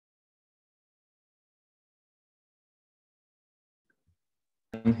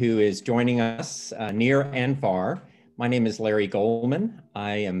who is joining us near and far. My name is Larry Goldman.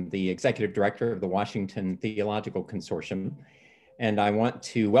 I am the Executive Director of the Washington Theological Consortium, and I want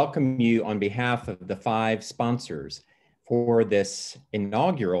to welcome you on behalf of the 5 sponsors for this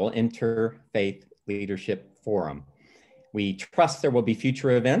inaugural Interfaith Leadership Forum. We trust there will be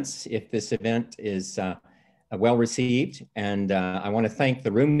future events if this event is well received, and I want to thank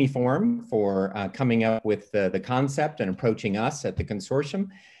the Rumi Forum for coming up with the concept and approaching us at the consortium.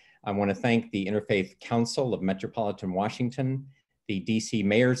 I want to thank the Interfaith Council of Metropolitan Washington, the DC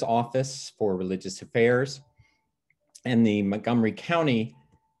Mayor's Office for Religious Affairs, and the Montgomery County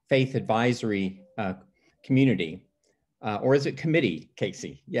Faith Advisory Community, or is it committee,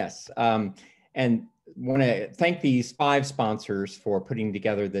 Casey? Yes, and want to thank these 5 sponsors for putting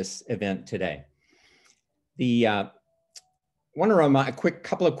together this event today. Want to remind a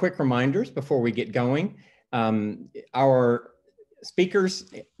couple of quick reminders before we get going. Our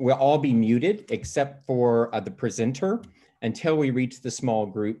speakers will all be muted except for the presenter until we reach the small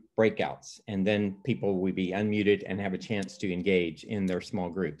group breakouts, and then people will be unmuted and have a chance to engage in their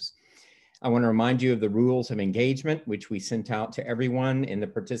small groups. I want to remind you of the rules of engagement, which we sent out to everyone in the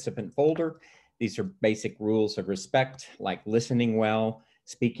participant folder. These are basic rules of respect, like listening well,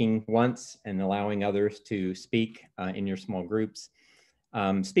 speaking once and allowing others to speak in your small groups,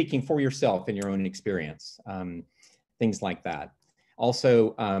 speaking for yourself in your own experience, things like that.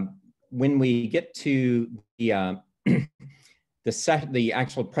 Also, when we get to the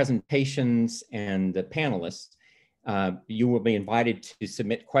actual presentations and the panelists, you will be invited to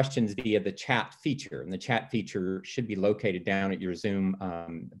submit questions via the chat feature, and the chat feature should be located down at your Zoom,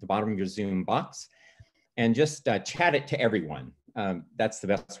 at the bottom of your Zoom box, and just chat it to everyone. That's the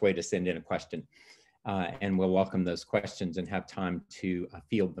best way to send in a question, and we'll welcome those questions and have time to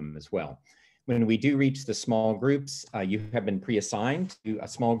field them as well. When we do reach the small groups, you have been pre-assigned to a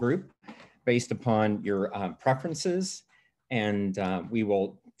small group based upon your preferences, and we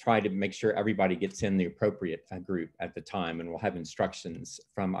will try to make sure everybody gets in the appropriate group at the time, and we'll have instructions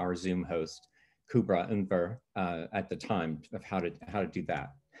from our Zoom host, Kubra Unver, at the time of how to do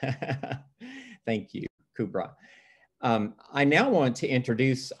that. Thank you, Kubra. I now want to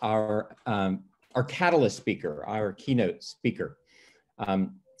introduce our catalyst speaker, our keynote speaker.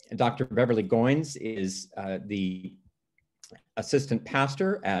 Dr. Beverly Goins is the assistant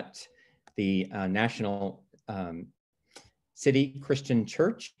pastor at the National City Christian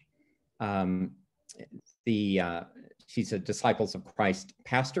Church. She's a Disciples of Christ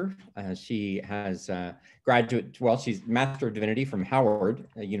pastor. She has she's Master of Divinity from Howard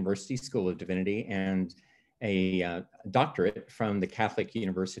University School of Divinity and a doctorate from the Catholic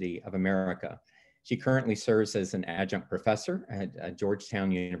University of America. She currently serves as an adjunct professor at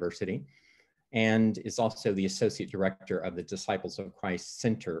Georgetown University and is also the Associate Director of the Disciples of Christ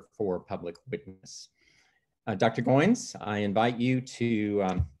Center for Public Witness. Dr. Goins, I invite you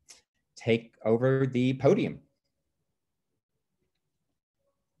to take over the podium.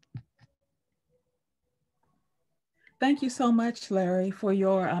 Thank you so much, Larry, for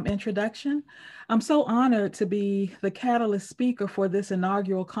your introduction. I'm so honored to be the catalyst speaker for this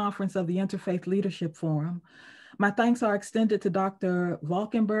inaugural conference of the Interfaith Leadership Forum. My thanks are extended to Dr.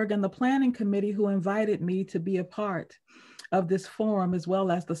 Valkenburg and the planning committee who invited me to be a part of this forum, as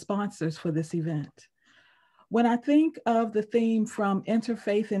well as the sponsors for this event. When I think of the theme from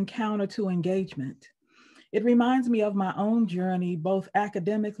interfaith encounter to engagement, it reminds me of my own journey, both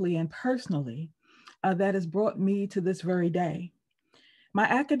academically and personally, that has brought me to this very day. My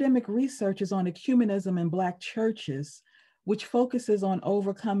academic research is on ecumenism in Black churches, which focuses on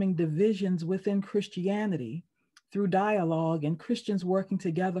overcoming divisions within Christianity through dialogue and Christians working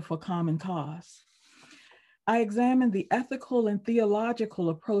together for common cause. I examine the ethical and theological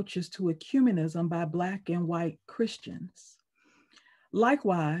approaches to ecumenism by Black and white Christians.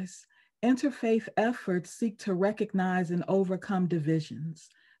 Likewise, interfaith efforts seek to recognize and overcome divisions,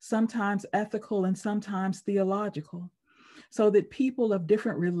 sometimes ethical and sometimes theological, so that people of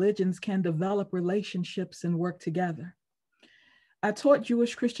different religions can develop relationships and work together. I taught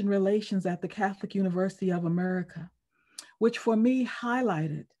Jewish Christian relations at the Catholic University of America, which for me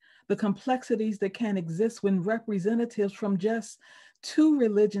highlighted the complexities that can exist when representatives from just 2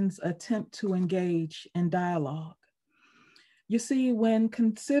 religions attempt to engage in dialogue. You see, when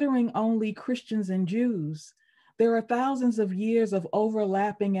considering only Christians and Jews, there are thousands of years of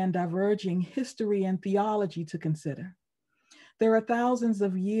overlapping and diverging history and theology to consider. There are thousands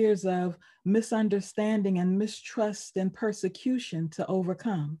of years of misunderstanding and mistrust and persecution to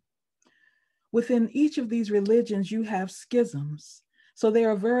overcome. Within each of these religions, you have schisms, So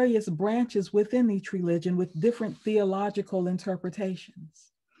there are various branches within each religion with different theological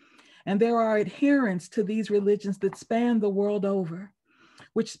interpretations. And there are adherents to these religions that span the world over,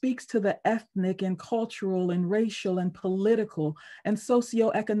 which speaks to the ethnic and cultural and racial and political and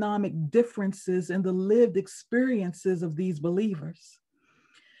socioeconomic differences in the lived experiences of these believers.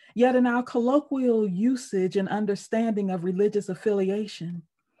 Yet in our colloquial usage and understanding of religious affiliation,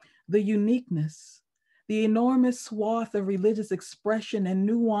 the uniqueness, the enormous swath of religious expression and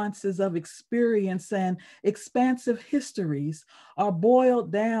nuances of experience and expansive histories are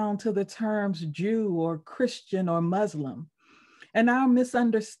boiled down to the terms Jew or Christian or Muslim. And our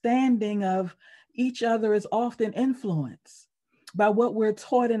misunderstanding of each other is often influenced by what we're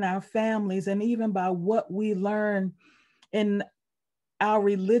taught in our families and even by what we learn in our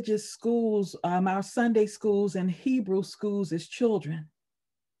religious schools, our Sunday schools and Hebrew schools as children.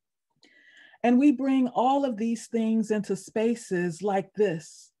 And we bring all of these things into spaces like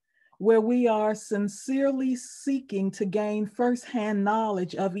this, where we are sincerely seeking to gain firsthand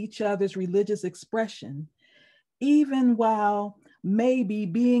knowledge of each other's religious expression, even while maybe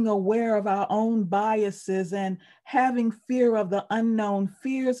being aware of our own biases and having fear of the unknown,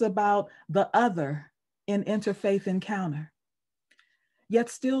 fears about the other in interfaith encounter. Yet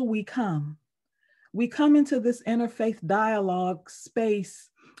still we come. We come into this interfaith dialogue space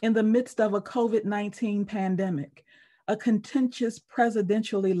in the midst of a COVID-19 pandemic, a contentious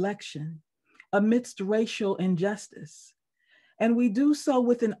presidential election, amidst racial injustice. And we do so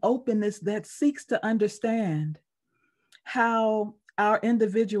with an openness that seeks to understand how our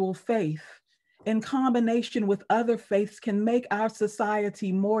individual faith, in combination with other faiths, can make our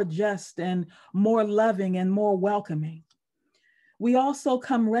society more just and more loving and more welcoming. We also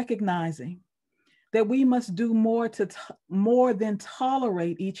come recognizing that we must do more than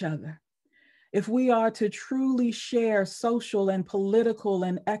tolerate each other. If we are to truly share social and political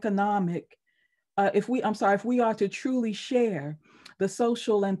and economic, if we are to truly share the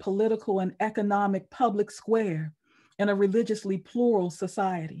social and political and economic public square in a religiously plural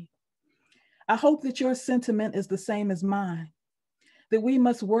society. I hope that your sentiment is the same as mine, that we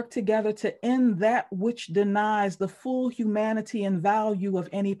must work together to end that which denies the full humanity and value of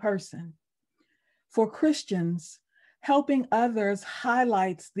any person. For Christians, helping others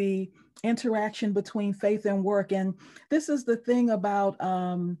highlights the interaction between faith and work. And this is the thing about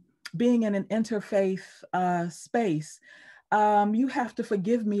being in an interfaith space. You have to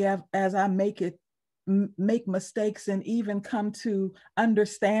forgive me as I make mistakes and even come to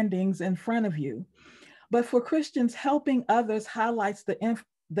understandings in front of you. But for Christians, helping others highlights the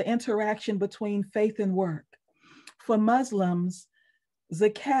interaction between faith and work. For Muslims,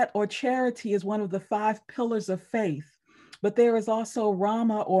 zakat or charity is one of the 5 pillars of faith, but there is also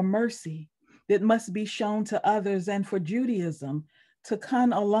rahmah or mercy that must be shown to others. And for Judaism,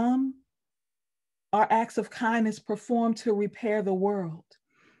 tikkun olam are acts of kindness performed to repair the world.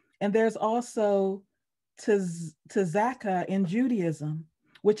 And there's also tzedakah in Judaism,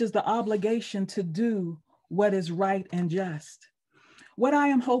 which is the obligation to do what is right and just. What I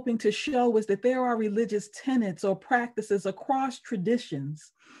am hoping to show is that there are religious tenets or practices across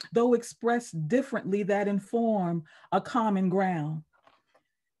traditions, though expressed differently, that inform a common ground.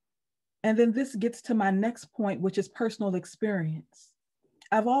 And then this gets to my next point, which is personal experience.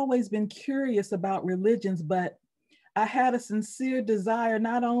 I've always been curious about religions, but I had a sincere desire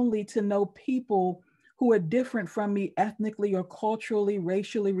not only to know people who are different from me ethnically or culturally,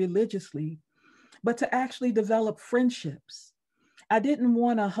 racially, religiously, but to actually develop friendships. I didn't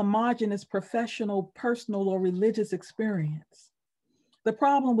want a homogeneous professional, personal, or religious experience. The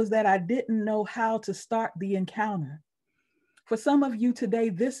problem was that I didn't know how to start the encounter. For some of you today,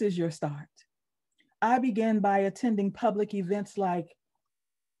 this is your start. I began by attending public events like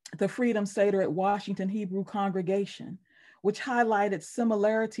the Freedom Seder at Washington Hebrew Congregation, which highlighted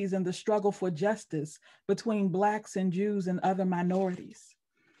similarities in the struggle for justice between Blacks and Jews and other minorities.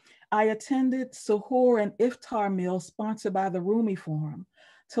 I attended Suhoor and Iftar meals sponsored by the Rumi Forum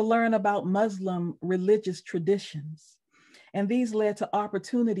to learn about Muslim religious traditions. And these led to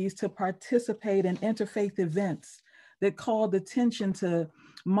opportunities to participate in interfaith events that called attention to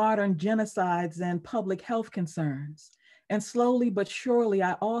modern genocides and public health concerns. And slowly but surely,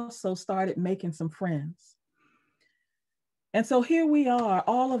 I also started making some friends. And so here we are,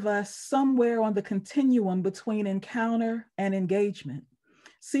 all of us somewhere on the continuum between encounter and engagement,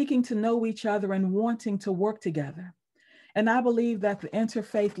 seeking to know each other and wanting to work together. And I believe that the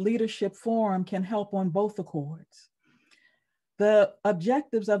Interfaith Leadership Forum can help on both accords. The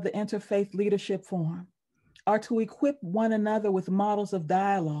objectives of the Interfaith Leadership Forum are to equip one another with models of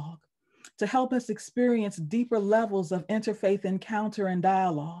dialogue, to help us experience deeper levels of interfaith encounter and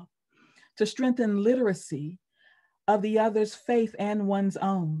dialogue, to strengthen literacy of the other's faith and one's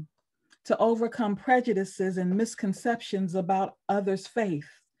own, to overcome prejudices and misconceptions about others' faith,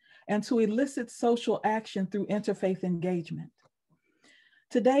 and to elicit social action through interfaith engagement.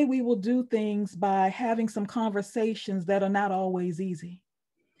 Today, we will do things by having some conversations that are not always easy.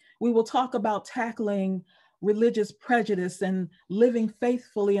 We will talk about tackling religious prejudice and living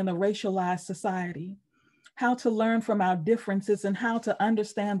faithfully in a racialized society, how to learn from our differences, and how to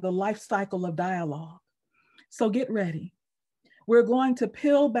understand the life cycle of dialogue. So get ready. We're going to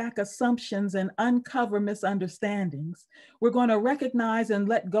peel back assumptions and uncover misunderstandings. We're going to recognize and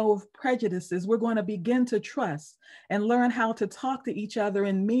let go of prejudices. We're going to begin to trust and learn how to talk to each other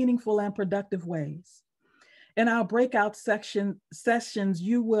in meaningful and productive ways. In our breakout sessions,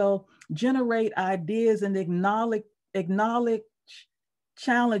 you will generate ideas and acknowledge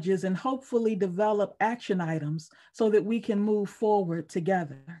challenges and hopefully develop action items so that we can move forward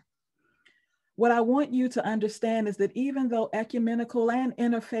together. What I want you to understand is that even though ecumenical and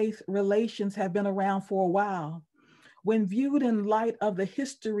interfaith relations have been around for a while, when viewed in light of the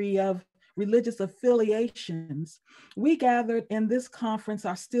history of religious affiliations, we gathered in this conference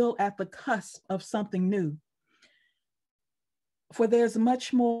are still at the cusp of something new. For there's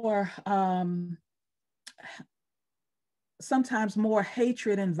much more, sometimes more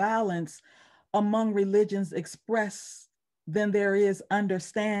hatred and violence among religions expressed than there is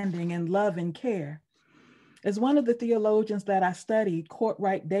understanding and love and care. As one of the theologians that I studied,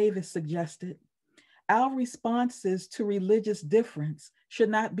 Courtwright Davis, suggested, our responses to religious difference should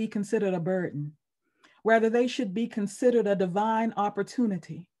not be considered a burden. Rather, they should be considered a divine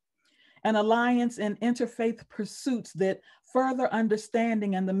opportunity, an alliance in interfaith pursuits that further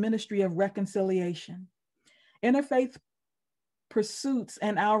understanding and the ministry of reconciliation. Interfaith pursuits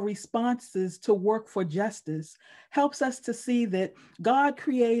and our responses to work for justice helps us to see that God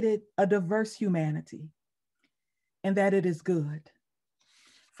created a diverse humanity and that it is good.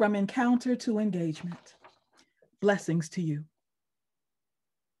 From encounter to engagement, blessings to you.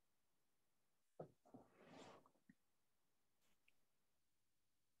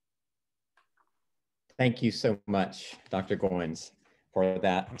 Thank you so much, Dr. Goins, for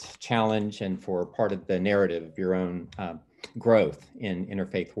that challenge and for part of the narrative of your own growth in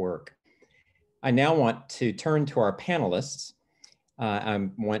interfaith work. I now want to turn to our panelists. I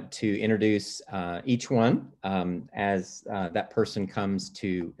want to introduce each one as that person comes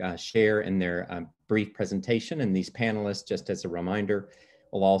to share in their brief presentation. And these panelists, just as a reminder,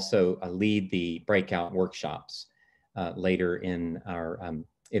 will also lead the breakout workshops later in our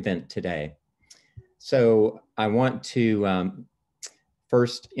event today. So I want to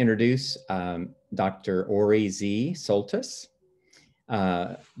first introduce Dr. Ori Z. Soltis.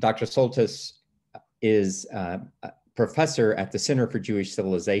 Dr. Soltis is a professor at the Center for Jewish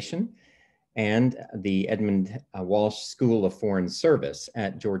Civilization and the Edmund Walsh School of Foreign Service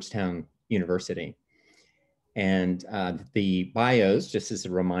at Georgetown University. And the bios, just as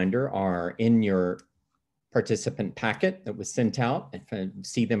a reminder, are in your participant packet that was sent out. If you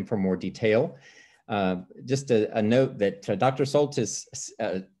see them for more detail. Just a note that Dr. Soltis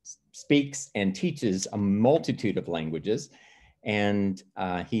speaks and teaches a multitude of languages, and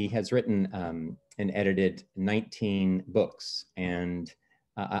he has written and edited 19 books, and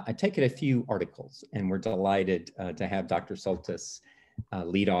I take it a few articles, and we're delighted to have Dr. Soltis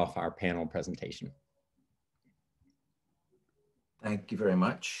lead off our panel presentation. Thank you very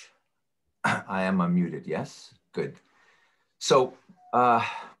much. I am unmuted, yes? Good. So,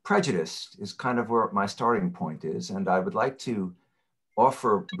 prejudice is kind of where my starting point is, and I would like to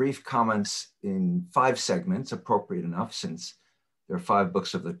offer brief comments in 5 segments, appropriate enough since there are 5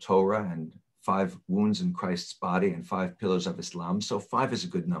 books of the Torah and 5 wounds in Christ's body and 5 pillars of Islam. So 5 is a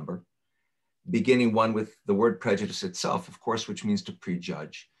good number. Beginning one with the word prejudice itself, of course, which means to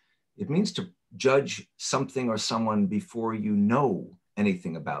prejudge. It means to judge something or someone before you know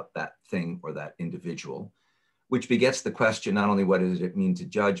anything about that thing or that individual, which begets the question, not only what does it mean to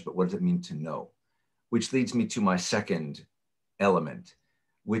judge, but what does it mean to know? Which leads me to my second element,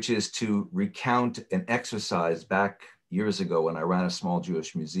 which is to recount an exercise back years ago when I ran a small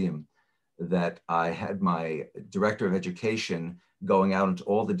Jewish museum that I had my director of education going out into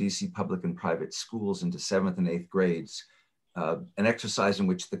all the DC public and private schools into 7th and 8th grades, an exercise in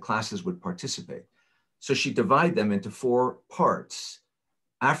which the classes would participate. So she divided them into 4 parts: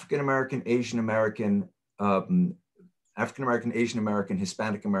 African-American, Asian-American, African-American, Asian-American,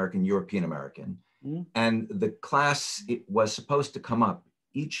 Hispanic-American, European-American. And the class was supposed to come up,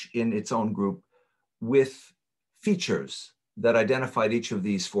 each in its own group, with features that identified each of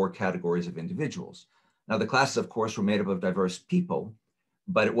these four categories of individuals. Now, the classes, of course, were made up of diverse people,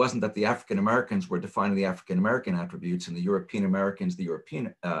 but it wasn't that the African Americans were defining the African American attributes and the European Americans the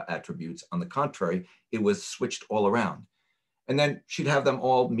European attributes. On the contrary, it was switched all around. And then she'd have them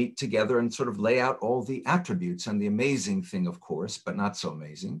all meet together and sort of lay out all the attributes. And the amazing thing, of course, but not so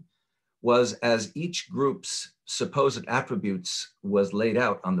amazing, was as each group's supposed attributes was laid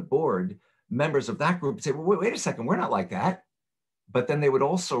out on the board, members of that group would say, well, wait a second, we're not like that. But then they would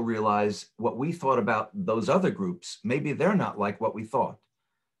also realize what we thought about those other groups, maybe they're not like what we thought.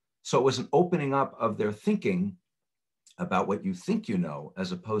 So it was an opening up of their thinking about what you think you know,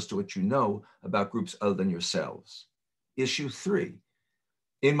 as opposed to what you know about groups other than yourselves. Issue 3,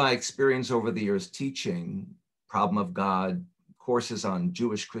 in my experience over the years teaching Problem of God, courses on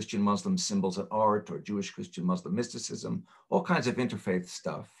Jewish, Christian, Muslim symbols and art, or Jewish, Christian, Muslim mysticism, all kinds of interfaith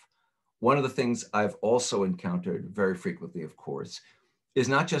stuff. One of the things I've also encountered very frequently, of course, is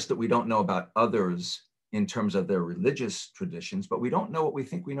not just that we don't know about others in terms of their religious traditions, but we don't know what we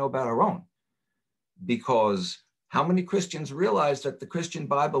think we know about our own. Because how many Christians realized that the Christian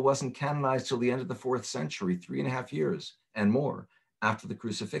Bible wasn't canonized till the end of the 4th century, 3.5 years and more after the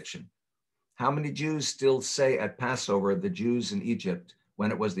crucifixion? How many Jews still say at Passover, the Jews in Egypt, when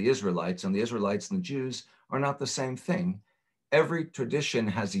it was the Israelites, and the Israelites and the Jews are not the same thing? Every tradition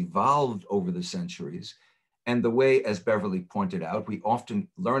has evolved over the centuries. And the way, as Beverly pointed out, we often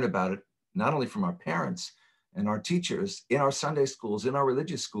learn about it, not only from our parents and our teachers, in our Sunday schools, in our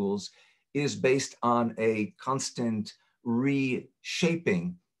religious schools, is based on a constant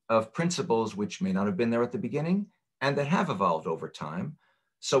reshaping of principles which may not have been there at the beginning and that have evolved over time.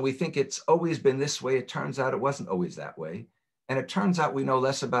 So we think it's always been this way. It turns out it wasn't always that way. And it turns out we know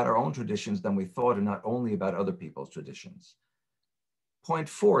less about our own traditions than we thought, and not only about other people's traditions. Point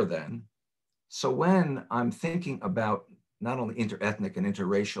 4 then, so when I'm thinking about not only interethnic and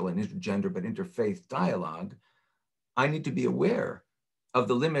interracial and intergender, but interfaith dialogue, I need to be aware of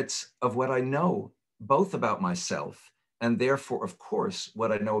the limits of what I know, both about myself, and therefore, of course,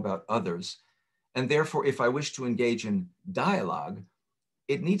 what I know about others. And therefore, if I wish to engage in dialogue,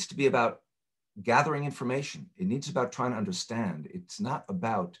 it needs to be about gathering information. It needs about trying to understand. It's not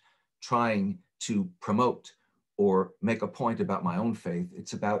about trying to promote or make a point about my own faith.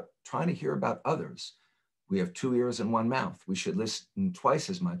 It's about trying to hear about others. We have 2 ears and 1 mouth. We should listen twice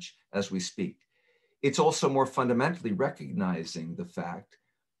as much as we speak. It's also more fundamentally recognizing the fact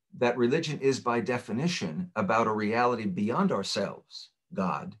that religion is by definition about a reality beyond ourselves,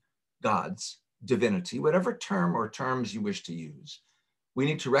 God, God's, divinity, whatever term or terms you wish to use. We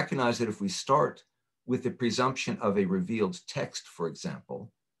need to recognize that if we start with the presumption of a revealed text, for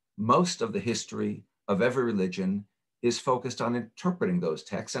example, most of the history of every religion is focused on interpreting those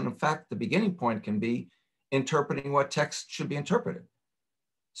texts. And in fact, the beginning point can be interpreting what text should be interpreted.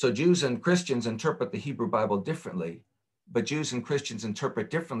 So Jews and Christians interpret the Hebrew Bible differently, but Jews and Christians interpret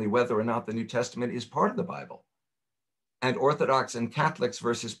differently whether or not the New Testament is part of the Bible. And Orthodox and Catholics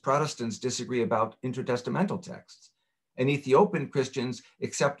versus Protestants disagree about intertestamental texts. And Ethiopian Christians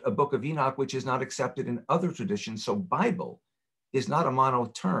accept a book of Enoch, which is not accepted in other traditions. So Bible is not a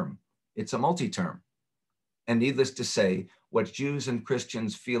mono-term, it's a multi-term. And needless to say, what Jews and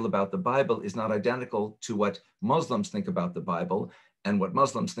Christians feel about the Bible is not identical to what Muslims think about the Bible. And what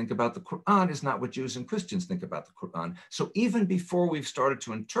Muslims think about the Quran is not what Jews and Christians think about the Quran. So even before we've started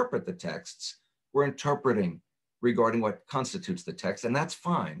to interpret the texts, we're interpreting regarding what constitutes the text, and that's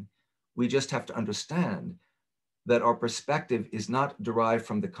fine. We just have to understand that our perspective is not derived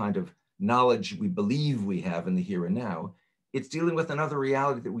from the kind of knowledge we believe we have in the here and now. It's dealing with another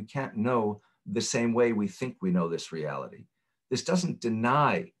reality that we can't know the same way we think we know this reality. This doesn't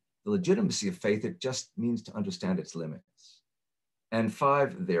deny the legitimacy of faith, it just means to understand its limits. And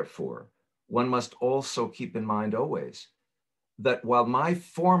 5, therefore, one must also keep in mind always that while my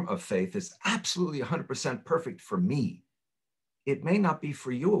form of faith is absolutely 100% perfect for me, it may not be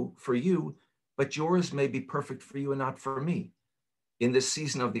for you, but yours may be perfect for you and not for me. In this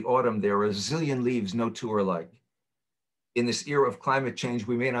season of the autumn, there are a zillion leaves, no two are alike. In this era of climate change,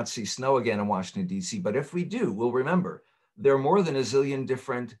 we may not see snow again in Washington, D.C., but if we do, we'll remember there are more than a zillion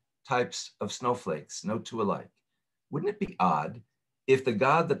different types of snowflakes, no two alike. Wouldn't it be odd if the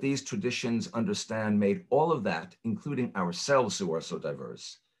God that these traditions understand made all of that, including ourselves who are so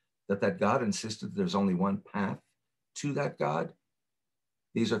diverse, that God insisted there's only one path to that God?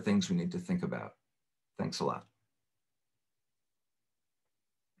 These are things we need to think about. Thanks a lot.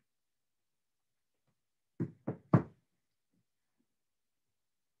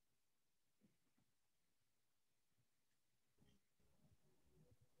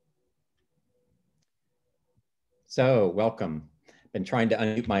 So welcome. Been trying to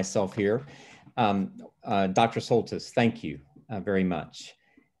unmute myself here. Dr. Soltis, thank you very much.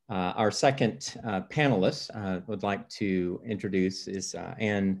 Our second panelist would like to introduce is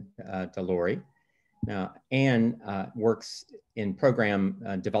Anne Delory. Now, Anne works in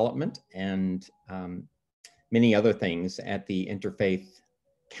program development and many other things at the Interfaith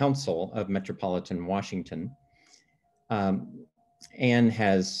Council of Metropolitan Washington. Anne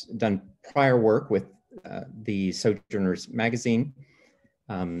has done prior work with the Sojourners magazine,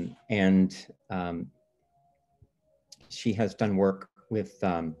 and she has done work with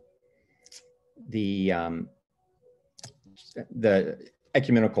the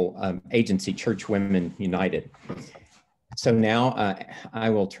ecumenical agency Church Women United. So now I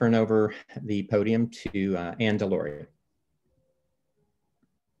will turn over the podium to Anne Delory.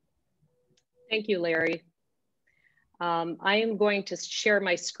 Thank you, Larry. I am going to share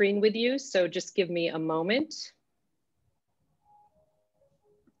my screen with you, so just give me a moment.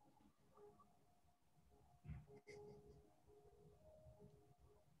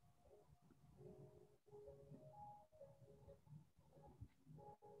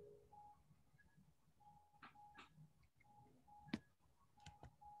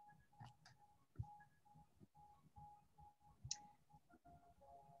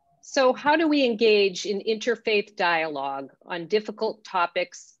 So how do we engage in interfaith dialogue on difficult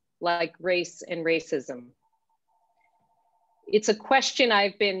topics like race and racism? It's a question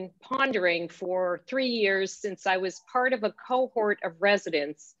I've been pondering for 3 years since I was part of a cohort of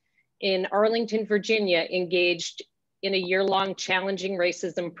residents in Arlington, Virginia, engaged in a year-long challenging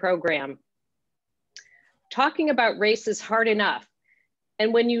racism program. Talking about race is hard enough,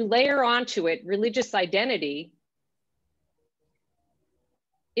 and when you layer onto it religious identity,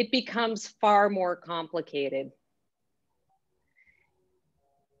 it becomes far more complicated.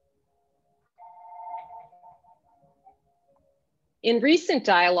 In recent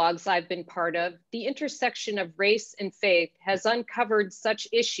dialogues I've been part of, the intersection of race and faith has uncovered such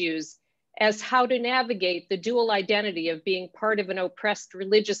issues as how to navigate the dual identity of being part of an oppressed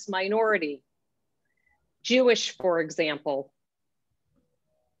religious minority, Jewish, for example,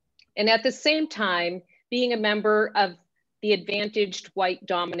 and at the same time, being a member of the advantaged white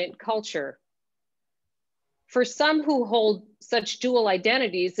dominant culture. For some who hold such dual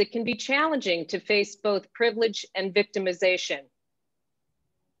identities, it can be challenging to face both privilege and victimization.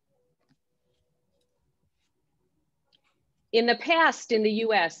 In the past, in the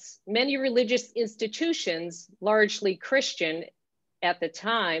US, many religious institutions, largely Christian at the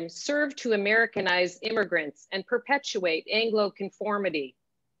time, served to Americanize immigrants and perpetuate Anglo conformity.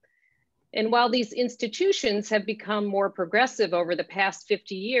 And while these institutions have become more progressive over the past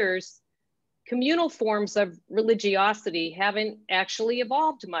 50 years, communal forms of religiosity haven't actually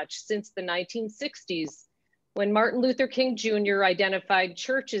evolved much since the 1960s, when Martin Luther King Jr. identified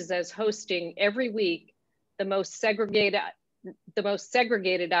churches as hosting every week the most segregated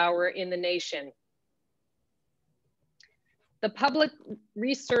hour in the nation. The Public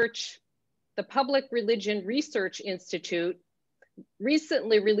Religion Research Institute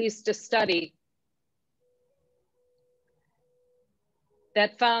recently released a study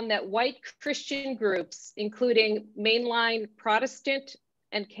that found that white Christian groups, including mainline Protestant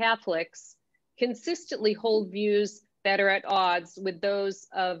and Catholics, consistently hold views that are at odds with those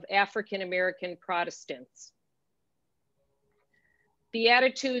of African-American Protestants. The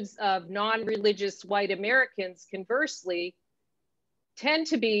attitudes of non-religious white Americans, conversely, tend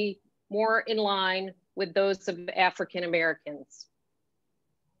to be more in line with those of African Americans.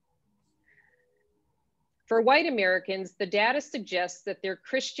 For white Americans, the data suggests that their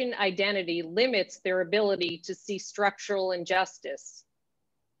Christian identity limits their ability to see structural injustice.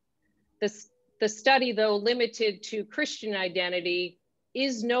 The study, though limited to Christian identity,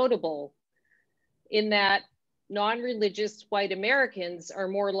 is notable in that non-religious white Americans are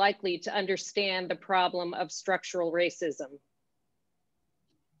more likely to understand the problem of structural racism.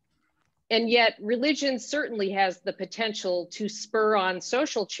 And yet, religion certainly has the potential to spur on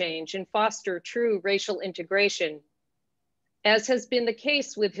social change and foster true racial integration, as has been the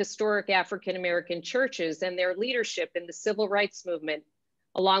case with historic African-American churches and their leadership in the civil rights movement,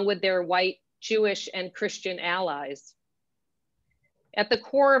 along with their white, Jewish, and Christian allies. At the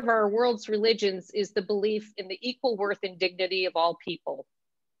core of our world's religions is the belief in the equal worth and dignity of all people.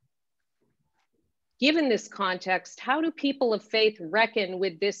 Given this context, how do people of faith reckon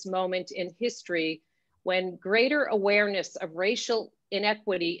with this moment in history when greater awareness of racial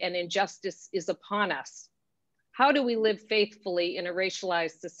inequity and injustice is upon us? How do we live faithfully in a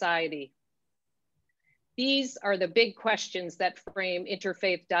racialized society? These are the big questions that frame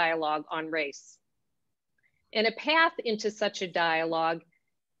interfaith dialogue on race. And a path into such a dialogue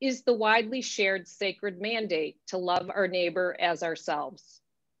is the widely shared sacred mandate to love our neighbor as ourselves.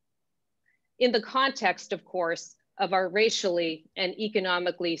 In the context, of course, of our racially and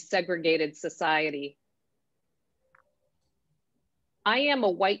economically segregated society. I am a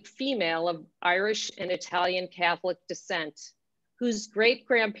white female of Irish and Italian Catholic descent, whose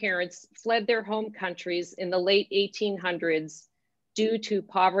great-grandparents fled their home countries in the late 1800s due to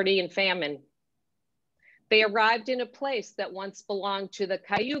poverty and famine. They arrived in a place that once belonged to the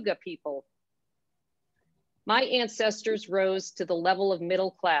Cayuga people. My ancestors rose to the level of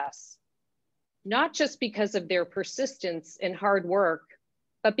middle class, not just because of their persistence and hard work,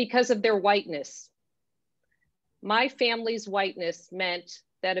 but because of their whiteness. My family's whiteness meant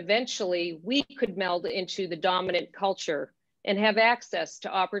that eventually we could meld into the dominant culture and have access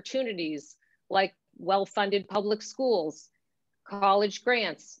to opportunities like well-funded public schools, college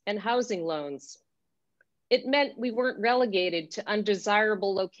grants, and housing loans. It meant we weren't relegated to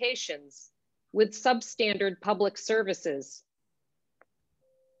undesirable locations with substandard public services.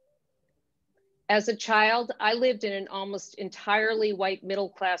 As a child, I lived in an almost entirely white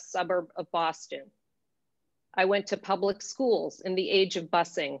middle-class suburb of Boston. I went to public schools in the age of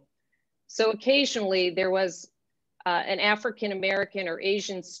busing. So occasionally there was an African-American or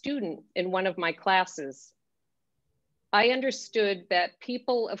Asian student in one of my classes. I understood that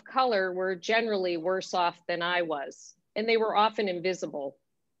people of color were generally worse off than I was, and they were often invisible.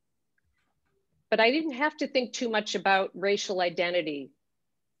 But I didn't have to think too much about racial identity,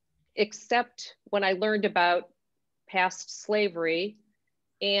 except when I learned about past slavery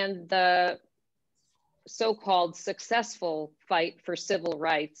and the so-called successful fight for civil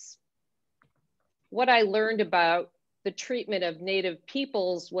rights. What I learned about the treatment of Native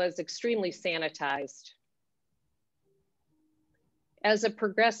peoples was extremely sanitized. As a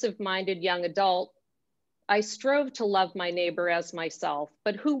progressive-minded young adult, I strove to love my neighbor as myself,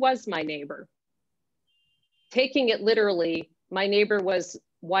 but who was my neighbor? Taking it literally, my neighbor was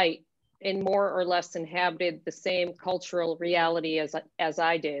white and more or less inhabited the same cultural reality as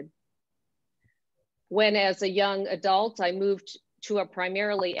I did. When as a young adult, I moved to a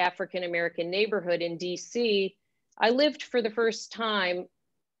primarily African-American neighborhood in DC, I lived for the first time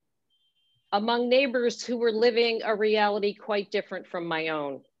among neighbors who were living a reality quite different from my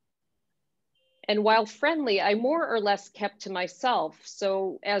own. And while friendly, I more or less kept to myself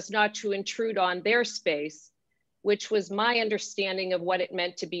so as not to intrude on their space, which was my understanding of what it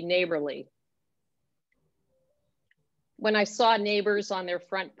meant to be neighborly. When I saw neighbors on their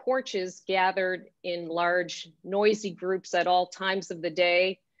front porches gathered in large, noisy groups at all times of the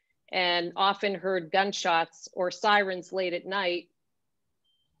day, and often heard gunshots or sirens late at night,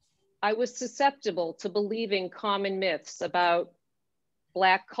 I was susceptible to believing common myths about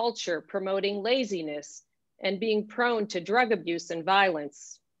Black culture promoting laziness and being prone to drug abuse and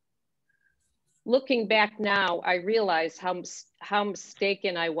violence. Looking back now, I realize how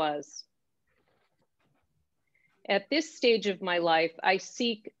mistaken I was. At this stage of my life, I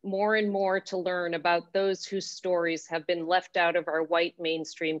seek more and more to learn about those whose stories have been left out of our white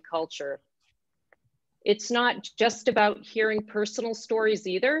mainstream culture. It's not just about hearing personal stories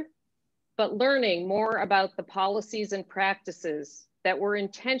either, but learning more about the policies and practices that were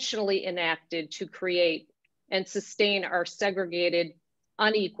intentionally enacted to create and sustain our segregated,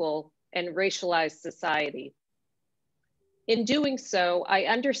 unequal, and racialized society. In doing so, I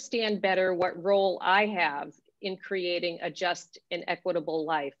understand better what role I have in creating a just and equitable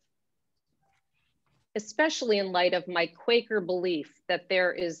life, especially in light of my Quaker belief that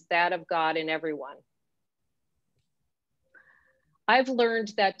there is that of God in everyone. I've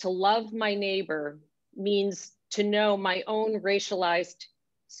learned that to love my neighbor means to know my own racialized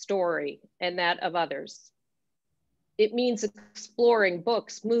story and that of others. It means exploring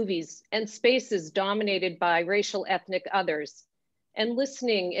books, movies, and spaces dominated by racial ethnic others, and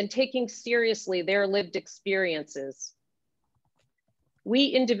listening and taking seriously their lived experiences. We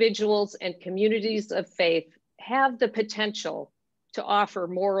individuals and communities of faith have the potential to offer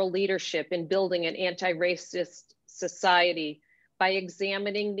moral leadership in building an anti-racist society by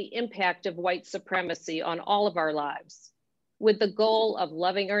examining the impact of white supremacy on all of our lives, with the goal of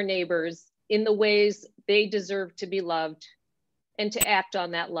loving our neighbors in the ways they deserve to be loved and to act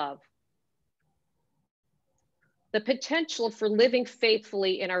on that love. The potential for living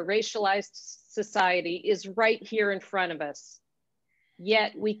faithfully in our racialized society is right here in front of us.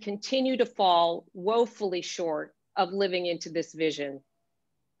 Yet we continue to fall woefully short of living into this vision.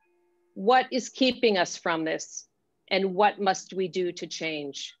 What is keeping us from this? And what must we do to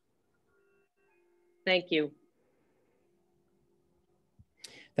change? Thank you.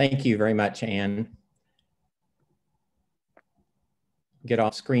 Thank you very much, Anne. get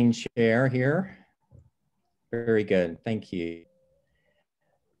off screen share here. Very good, thank you.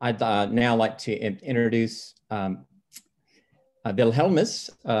 I'd now like to introduce Wilhelmus.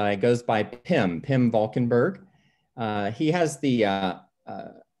 Goes by Pim Valkenburg. He has the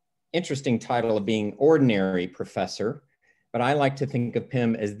interesting title of being ordinary professor, but I like to think of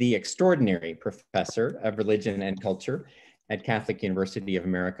Pim as the extraordinary professor of religion and culture at Catholic University of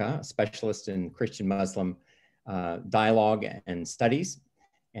America, a specialist in Christian Muslim dialogue and studies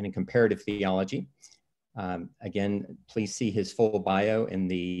and in comparative theology. Again, please see his full bio in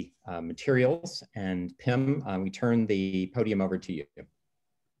the materials. And Pim, we turn the podium over to you.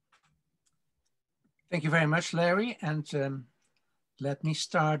 Thank you very much, Larry. And let me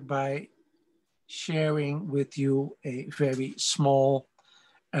start by sharing with you a very small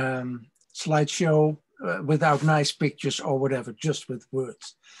slideshow without nice pictures or whatever, just with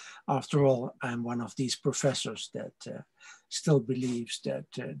words. After all, I'm one of these professors that still believes that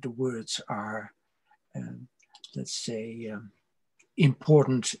the words are, let's say,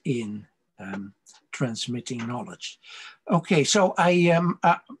 important in transmitting knowledge. Okay, so I'm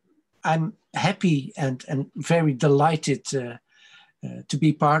happy and very delighted to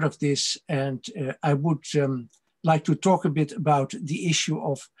be part of this, and I would like to talk a bit about the issue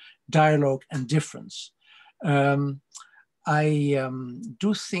of dialogue and difference. I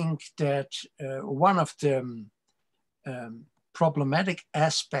do think that one of the problematic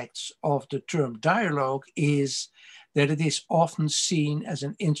aspects of the term dialogue is that it is often seen as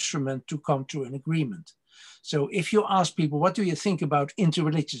an instrument to come to an agreement. So if you ask people, what do you think about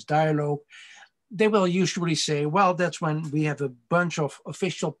interreligious dialogue? They will usually say, well, that's when we have a bunch of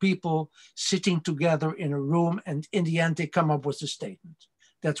official people sitting together in a room and in the end they come up with a statement.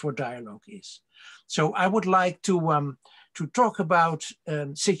 That's what dialogue is. So I would like to talk about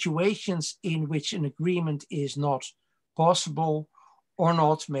situations in which an agreement is not possible or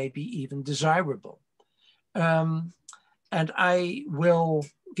not maybe even desirable. And I will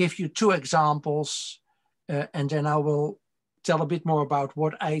give you two examples and then I will tell a bit more about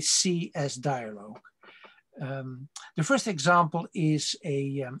what I see as dialogue. The first example is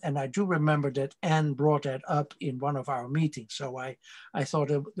and I do remember that Anne brought that up in one of our meetings, so I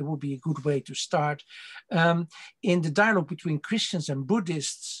thought it would be a good way to start. In the dialogue between Christians and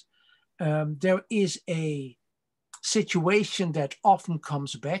Buddhists, there is a situation that often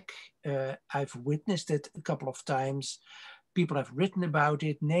comes back. I've witnessed it a couple of times. People have written about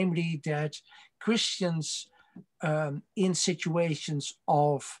it, namely that Christians in situations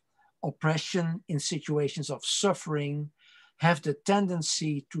of oppression, in situations of suffering, have the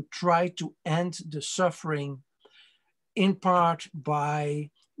tendency to try to end the suffering in part by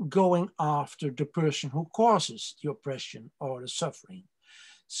going after the person who causes the oppression or the suffering.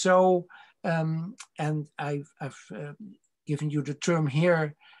 So, and I've given you the term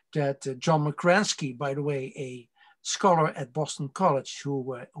here that John McCransky, by the way, a scholar at Boston College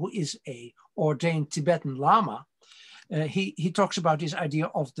who is a ordained Tibetan Lama, he talks about this idea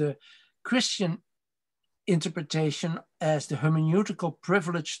of the Christian interpretation as the hermeneutical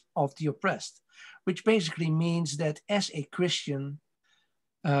privilege of the oppressed, which basically means that as a Christian,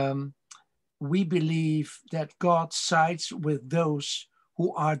 we believe that God sides with those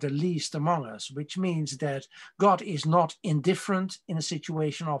who are the least among us, which means that God is not indifferent in a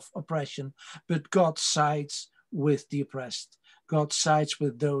situation of oppression, but God sides with the oppressed. God sides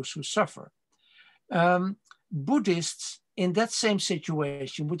with those who suffer. Buddhists in that same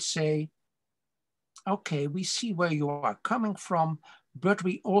situation would say, okay, we see where you are coming from, but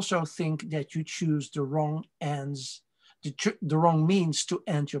we also think that you choose the wrong ends, the wrong means to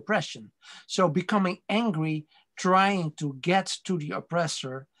end your oppression. So becoming angry, trying to get to the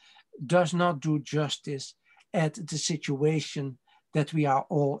oppressor does not do justice at the situation that we are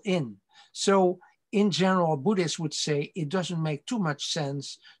all in. So in general, Buddhists would say it doesn't make too much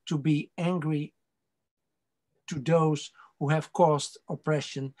sense to be angry to those who have caused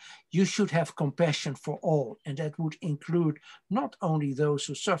oppression. You should have compassion for all, and that would include not only those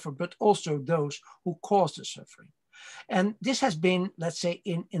who suffer, but also those who cause the suffering. And this has been, let's say,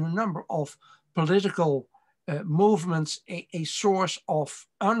 in a number of political movements, a source of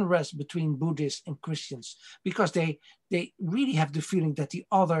unrest between Buddhists and Christians, because they really have the feeling that the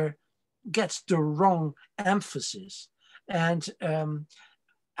other gets the wrong emphasis. And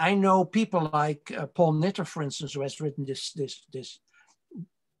I know people like Paul Nitter, for instance, who has written this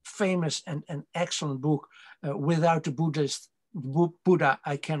famous and excellent book, Without the Buddha,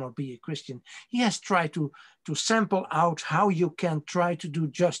 I Cannot Be a Christian. He has tried to sample out how you can try to do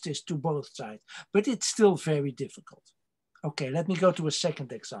justice to both sides, but it's still very difficult. Okay, let me go to a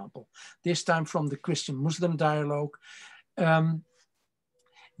second example, this time from the Christian-Muslim dialogue.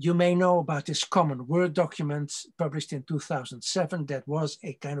 You may know about this common word document published in 2007 that was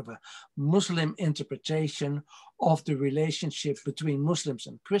a kind of a Muslim interpretation of the relationship between Muslims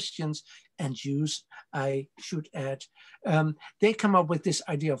and Christians and Jews, I should add. They come up with this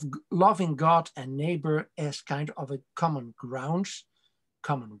idea of loving God and neighbor as kind of a common ground,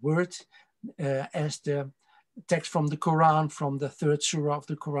 common word, as the text from the Quran, from the 3rd surah of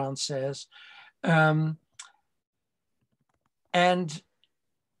the Quran says. And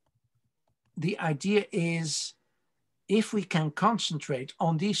the idea is, if we can concentrate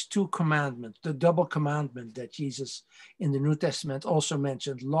on these two commandments, the double commandment that Jesus in the New Testament also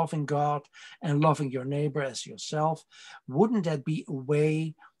mentioned, loving God and loving your neighbor as yourself, wouldn't that be a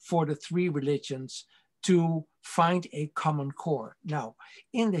way for the three religions to find a common core? Now,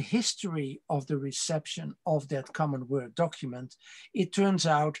 in the history of the reception of that common word document, it turns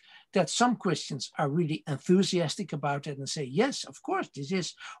out that some Christians are really enthusiastic about it and say, yes, of course, this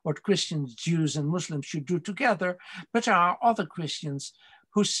is what Christians, Jews, and Muslims should do together. But there are other Christians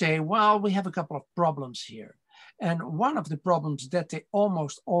who say, well, we have a couple of problems here. And one of the problems that they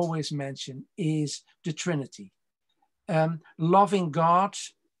almost always mention is the Trinity. Loving God,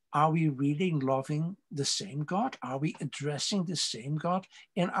 are we really loving the same God? Are we addressing the same God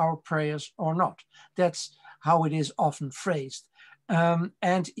in our prayers or not? That's how it is often phrased.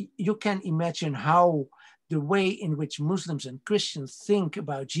 And you can imagine how the way in which Muslims and Christians think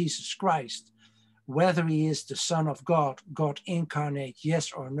about Jesus Christ, whether he is the Son of God, God incarnate,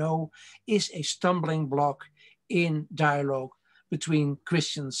 yes or no, is a stumbling block in dialogue between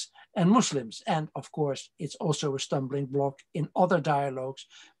Christians and Muslims. And of course, it's also a stumbling block in other dialogues,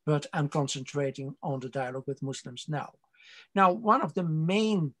 but I'm concentrating on the dialogue with Muslims now. Now, one of the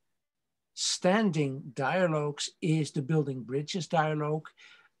main standing dialogues is the Building Bridges dialogue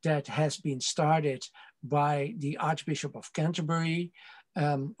that has been started by the Archbishop of Canterbury.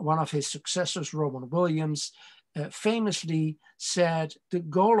 One of his successors, Rowan Williams, famously said, the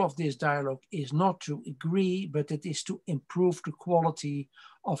goal of this dialogue is not to agree, but it is to improve the quality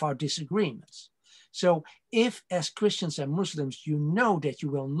of our disagreements. So if as Christians and Muslims, you know that you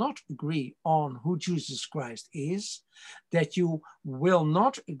will not agree on who Jesus Christ is, that you will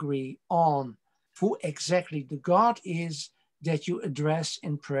not agree on who exactly the God is that you address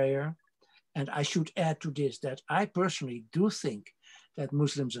in prayer. And I should add to this that I personally do think that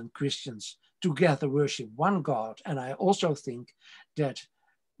Muslims and Christians together worship one God. And I also think that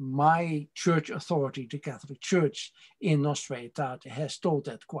my church authority, the Catholic Church in Nostra Aetate, has told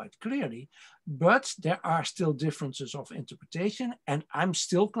that quite clearly, but there are still differences of interpretation. And I'm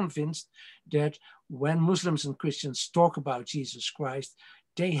still convinced that when Muslims and Christians talk about Jesus Christ,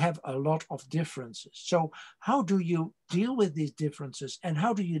 they have a lot of differences. So how do you deal with these differences? And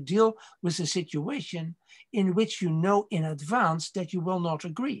how do you deal with a situation in which you know in advance that you will not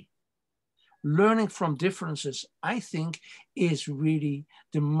agree? Learning from differences, I think, is really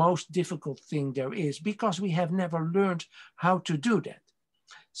the most difficult thing there is, because we have never learned how to do that.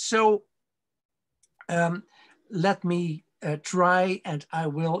 So let me try, and I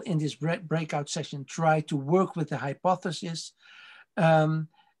will in this breakout session, try to work with the hypothesis. And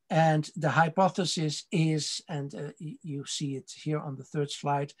the hypothesis is, and you see it here on the third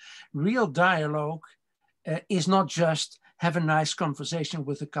slide, real dialogue is not just have a nice conversation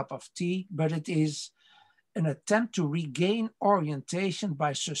with a cup of tea, but it is an attempt to regain orientation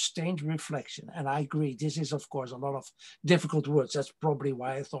by sustained reflection. And I agree, this is of course a lot of difficult words. That's probably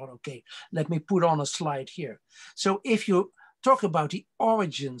why I thought, okay, let me put on a slide here. So if you talk about the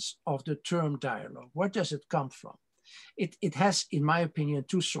origins of the term dialogue, where does it come from? It has, in my opinion,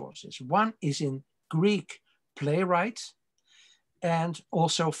 two sources. One is in Greek playwrights, and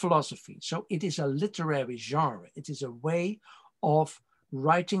also philosophy. So it is a literary genre. It is a way of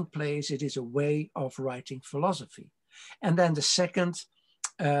writing plays. It is a way of writing philosophy. And then the second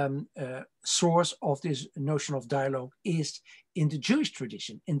source of this notion of dialogue is in the Jewish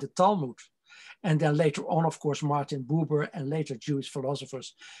tradition, in the Talmud. And then later on, of course, Martin Buber and later Jewish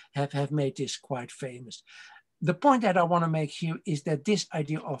philosophers have made this quite famous. The point that I want to make here is that this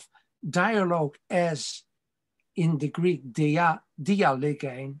idea of dialogue as in the Greek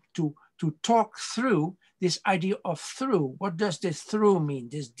dialegein, to talk through, this idea of through. What does this through mean,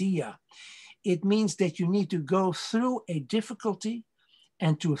 this dia? It means that you need to go through a difficulty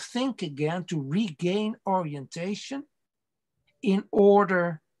and to think again, to regain orientation in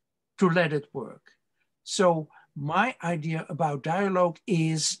order to let it work. So my idea about dialogue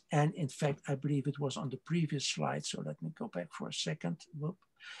is, and in fact, I believe it was on the previous slide, so let me go back for a second.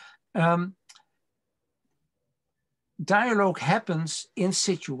 dialogue happens in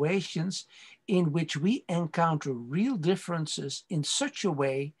situations in which we encounter real differences in such a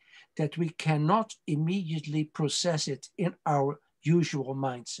way that we cannot immediately process it in our usual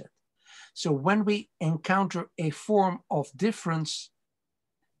mindset. So when we encounter a form of difference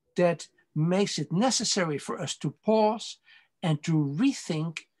that makes it necessary for us to pause and to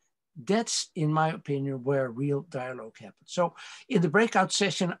rethink, that's, in my opinion, where real dialogue happens. So in the breakout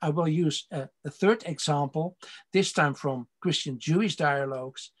session, I will use a third example, this time from Christian-Jewish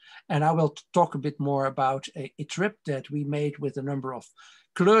dialogues. And I will talk a bit more about a trip that we made with a number of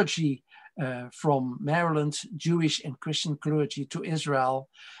clergy from Maryland, Jewish and Christian clergy, to Israel,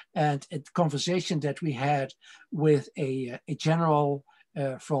 and a conversation that we had with a general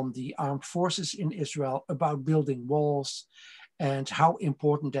from the armed forces in Israel about building walls and how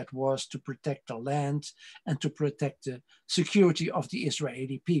important that was to protect the land and to protect the security of the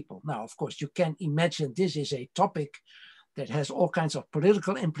Israeli people. Now, of course, you can imagine this is a topic that has all kinds of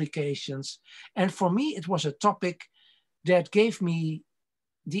political implications. And for me, it was a topic that gave me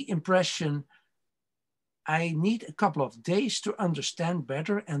the impression I need a couple of days to understand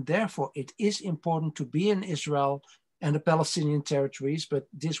better, and therefore it is important to be in Israel and the Palestinian territories, but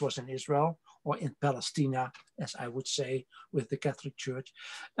this was in Israel, or in Palestina, as I would say, with the Catholic Church.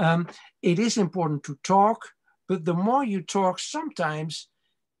 It is important to talk, but the more you talk, sometimes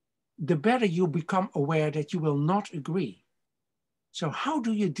the better you become aware that you will not agree. So how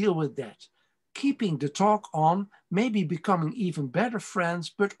do you deal with that? Keeping the talk on, maybe becoming even better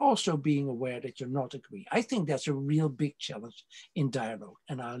friends, but also being aware that you're not agree. I think that's a real big challenge in dialogue,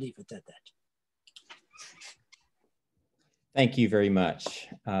 and I'll leave it at that. Thank you very much,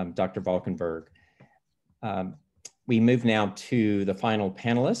 Dr. Valkenburg. We move now to the final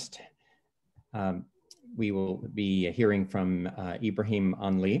panelist. We will be hearing from Ibrahim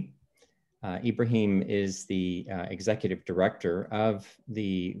Anli. Ibrahim is the executive director of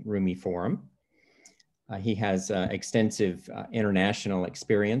the Rumi Forum. He has extensive international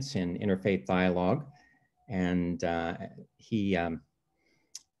experience in interfaith dialogue, and he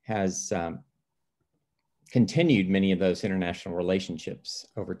has continued many of those international relationships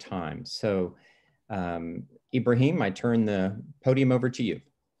over time. So Ibrahim, I turn the podium over to you.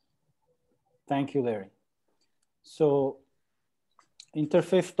 Thank you, Larry. So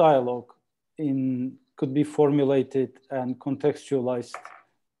interfaith dialogue could be formulated and contextualized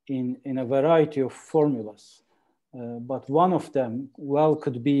in a variety of formulas. But one of them, well,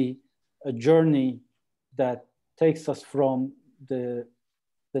 could be a journey that takes us from the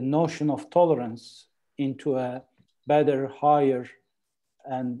notion of tolerance into a better, higher,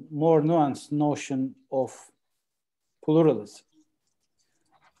 and more nuanced notion of pluralism.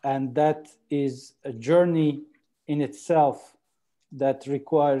 And that is a journey in itself that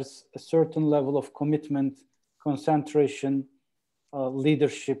requires a certain level of commitment, concentration,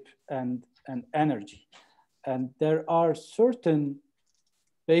 leadership, and energy. And there are certain,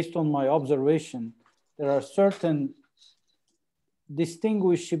 based on my observation, there are certain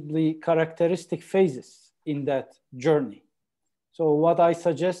distinguishably characteristic phases in that journey. So what I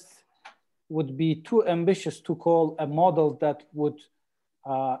suggest would be too ambitious to call a model that would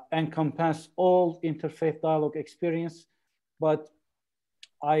encompass all interfaith dialogue experience, but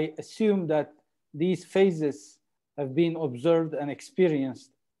I assume that these phases have been observed and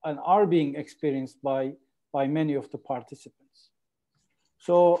experienced and are being experienced by many of the participants.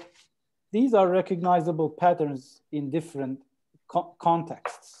 So these are recognizable patterns in different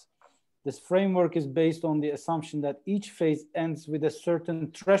contexts. This framework is based on the assumption that each phase ends with a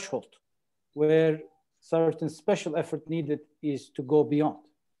certain threshold where certain special effort needed is to go beyond.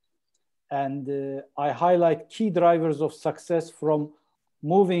 And I highlight key drivers of success from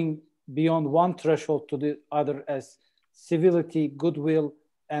moving beyond one threshold to the other as civility, goodwill,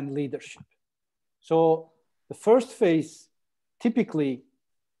 and leadership. So the first phase, typically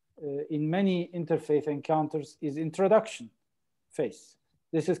in many interfaith encounters, is introduction phase.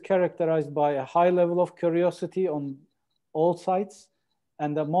 This is characterized by a high level of curiosity on all sides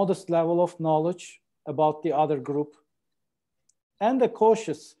and a modest level of knowledge about the other group, and a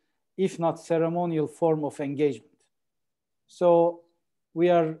cautious, if not ceremonial, form of engagement. So we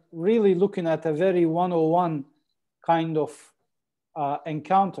are really looking at a very 101 kind of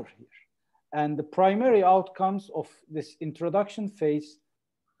encounter here. And the primary outcomes of this introduction phase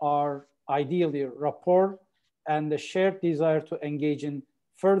are ideally rapport and the shared desire to engage in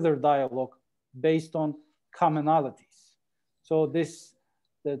further dialogue based on commonalities. So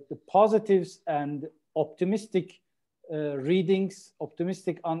the positives and optimistic readings,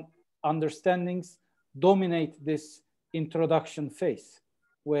 optimistic understandings dominate this introduction phase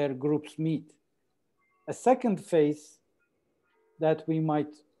where groups meet. A second phase that we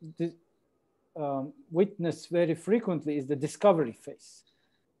might witness very frequently is the discovery phase,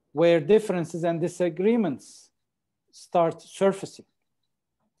 where differences and disagreements start surfacing.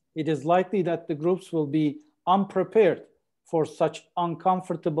 It is likely that the groups will be unprepared for such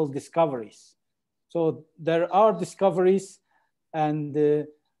uncomfortable discoveries. So there are discoveries, and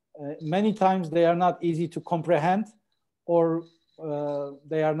many times they are not easy to comprehend, or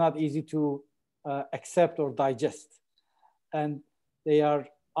they are not easy to accept or digest. And they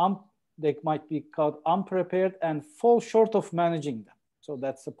might be called unprepared and fall short of managing them. So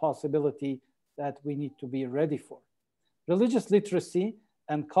that's a possibility that we need to be ready for. Religious literacy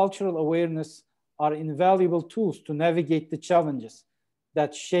and cultural awareness are invaluable tools to navigate the challenges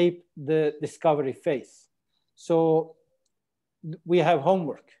that shape the discovery phase. So we have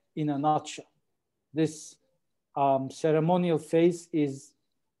homework in a nutshell. This ceremonial phase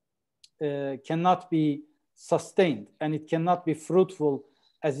cannot be sustained, and it cannot be fruitful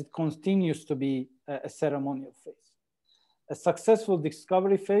as it continues to be a ceremonial phase. A successful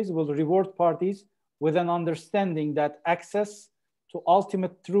discovery phase will reward parties with an understanding that access to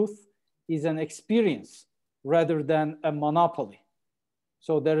ultimate truth is an experience rather than a monopoly.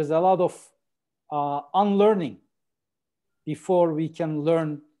 So there is a lot of unlearning before we can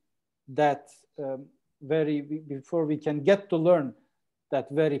learn that before we can get to learn that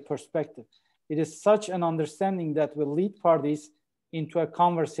very perspective. It is such an understanding that will lead parties into a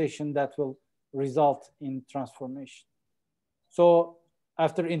conversation that will result in transformation. So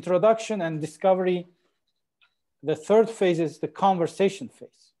after introduction and discovery, the third phase is the conversation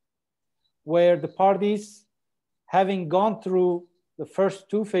phase, where the parties, having gone through the first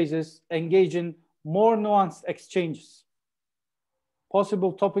two phases, engage in more nuanced exchanges.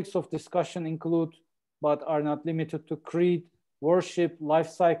 Possible topics of discussion include, but are not limited to, creed, worship, life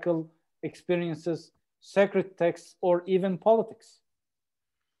cycle, experiences, sacred texts, or even politics.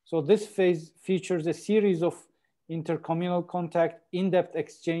 So this phase features a series of intercommunal contact, in-depth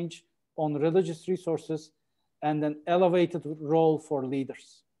exchange on religious resources, and an elevated role for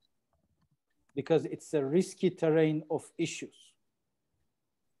leaders, because it's a risky terrain of issues.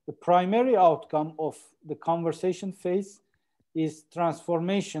 The primary outcome of the conversation phase is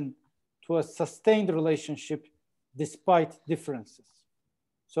transformation to a sustained relationship despite differences.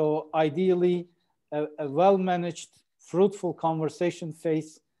 So ideally, a well-managed, fruitful conversation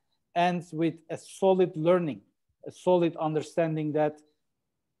phase ends with a solid learning, a solid understanding that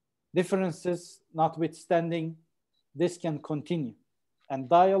differences notwithstanding, this can continue. And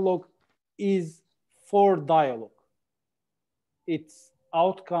dialogue is for dialogue. Its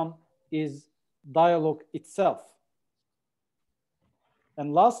outcome is dialogue itself.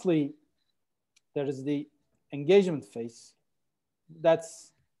 And lastly, there is the engagement phase.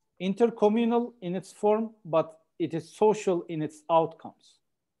 That's intercommunal in its form, but it is social in its outcomes.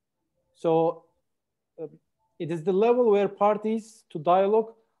 So it is the level where parties to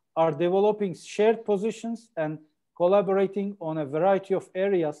dialogue are developing shared positions and collaborating on a variety of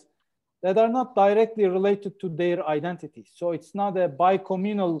areas that are not directly related to their identity. So it's not a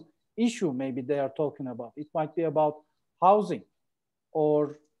bicommunal issue maybe they are talking about. It might be about housing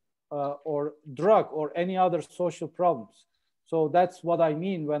or drug or any other social problems. So that's what I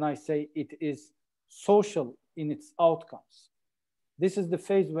mean when I say it is social in its outcomes. This is the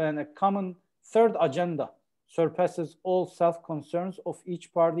phase when a common third agenda surpasses all self-concerns of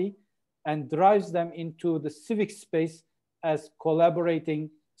each party and drives them into the civic space as collaborating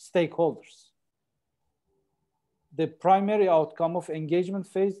stakeholders. The primary outcome of engagement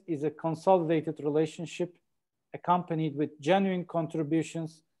phase is a consolidated relationship accompanied with genuine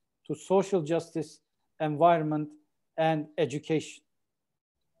contributions to social justice, environment, and education,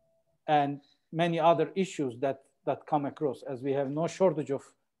 and many other issues that come across, as we have no shortage of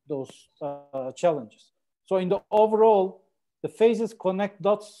those challenges. So in the overall, the phases connect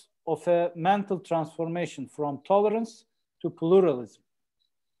dots of a mental transformation from tolerance to pluralism.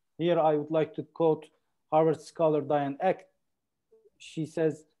 Here I would like to quote Harvard scholar Diane Eck. She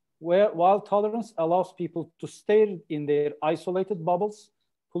says, while tolerance allows people to stay in their isolated bubbles,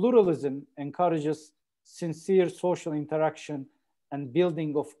 pluralism encourages sincere social interaction and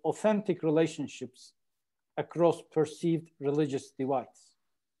building of authentic relationships across perceived religious divides.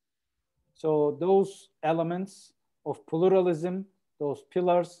 So those elements of pluralism, those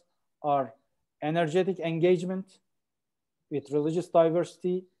pillars, are energetic engagement with religious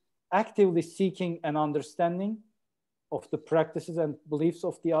diversity, actively seeking an understanding of the practices and beliefs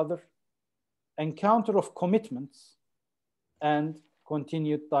of the other, encounter of commitments, and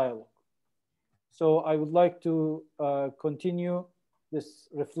continued dialogue. So I would like to continue this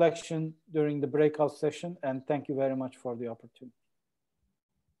reflection during the breakout session, and thank you very much for the opportunity.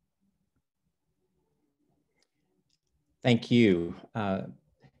 Thank you,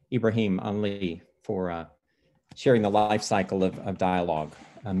 Ibrahim Anli, for sharing the life cycle of dialogue,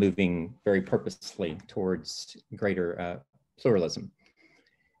 moving very purposefully towards greater pluralism.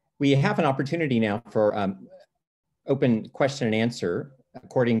 We have an opportunity now for open question and answer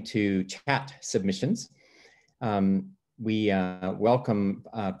according to chat submissions. We welcome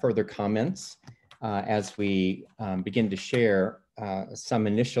further comments as we begin to share some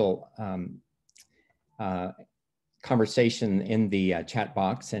initial conversation in the chat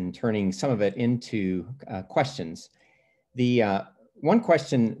box and turning some of it into questions. The one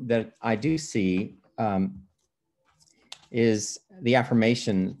question that I do see is the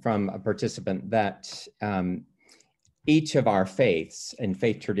affirmation from a participant that each of our faiths and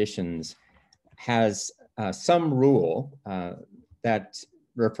faith traditions has some rule that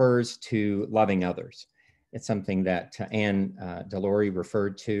refers to loving others. It's something that Anne Delory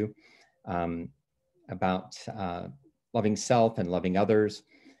referred to about loving self and loving others.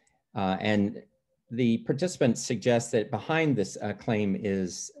 And the participants suggest that behind this claim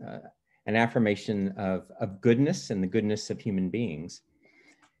is an affirmation of goodness and the goodness of human beings.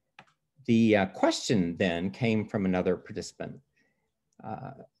 The question then came from another participant.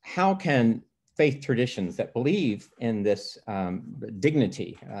 How can faith traditions that believe in this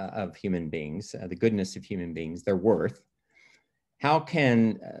dignity of human beings, the goodness of human beings, their worth, how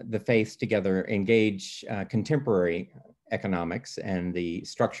can the faiths together engage contemporary economics and the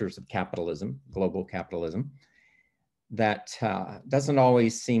structures of capitalism, global capitalism, that doesn't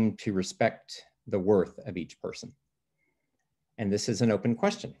always seem to respect the worth of each person? And this is an open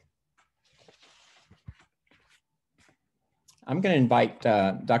question. I'm going to invite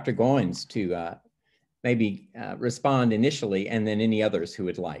Dr. Goins to maybe respond initially, and then any others who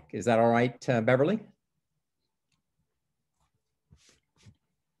would like. Is that all right, Beverly?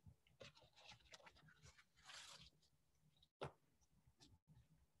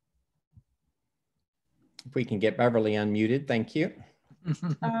 If we can get Beverly unmuted, thank you.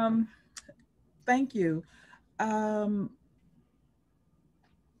 Thank you. I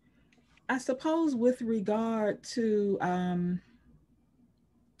suppose with regard to,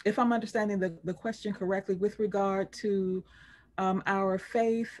 if I'm understanding the question correctly, with regard to our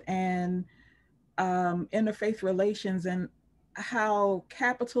faith and interfaith relations and how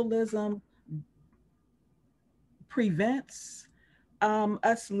capitalism prevents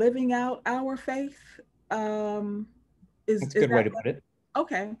us living out our faith. That's a good way to put it.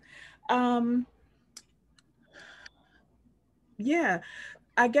 Okay. Yeah,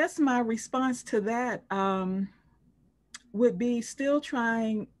 I guess my response to that would be still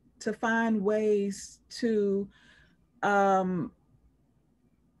trying to find ways to live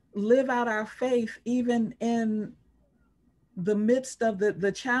out our faith even in the midst of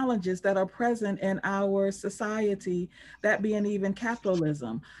the challenges that are present in our society, that being even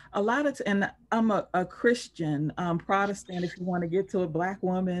capitalism. A lot of, and I'm a Christian, Protestant, if you want to get to a Black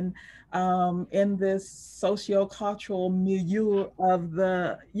woman in this socio-cultural milieu of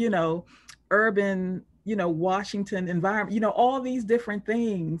the, urban, Washington environment, all these different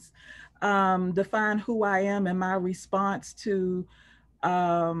things define who I am and my response to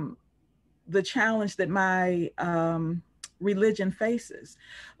the challenge that my religion faces.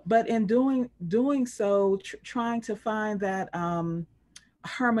 But in doing so, trying to find that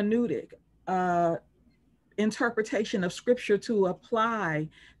hermeneutic interpretation of scripture to apply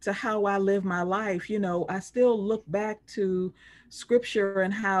to how I live my life, I still look back to scripture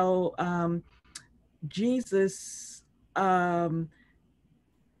and how Jesus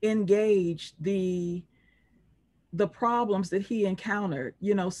engaged the problems that he encountered,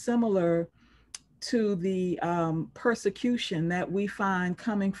 similar to the persecution that we find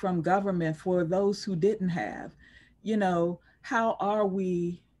coming from government for those who didn't have. How are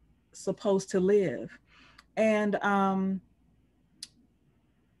we supposed to live? And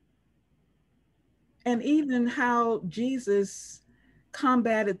even how Jesus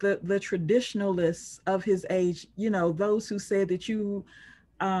combated the traditionalists of his age, those who said that you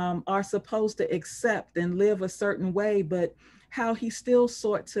are supposed to accept and live a certain way, but how he still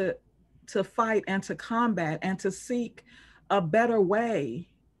sought to fight and to combat and to seek a better way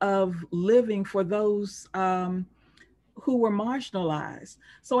of living for those who were marginalized.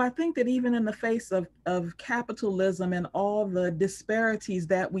 So I think that even in the face of capitalism and all the disparities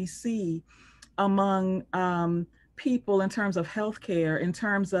that we see among people in terms of healthcare, in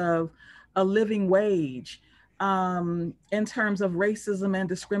terms of a living wage, in terms of racism and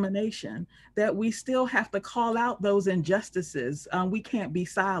discrimination, that we still have to call out those injustices. We can't be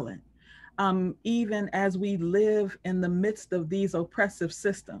silent, even as we live in the midst of these oppressive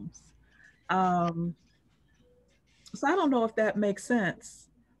systems. So I don't know if that makes sense,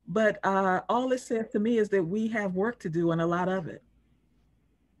 but all it says to me is that we have work to do, and a lot of it.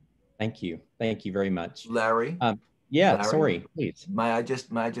 Thank you. Thank you very much. Larry? Yeah, Larry, sorry, please. May I just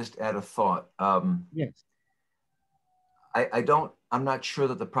add a thought? Yes. I'm not sure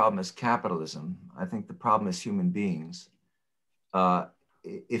that the problem is capitalism. I think the problem is human beings.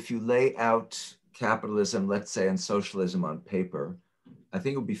 If you lay out capitalism, let's say, and socialism on paper, I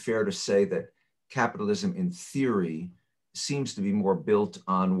think it would be fair to say that capitalism in theory seems to be more built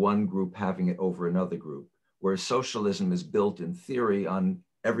on one group having it over another group, whereas socialism is built in theory on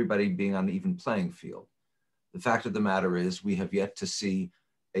everybody being on an even playing field. The fact of the matter is we have yet to see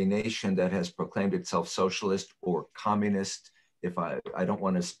a nation that has proclaimed itself socialist or communist, if I don't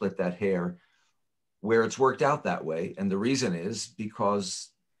want to split that hair, where it's worked out that way. And the reason is because,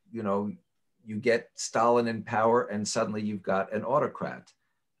 you know, you get Stalin in power and suddenly you've got an autocrat.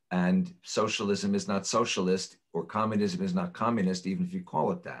 And socialism is not socialist, or communism is not communist, even if you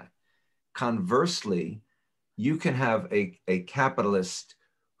call it that. Conversely, you can have a capitalist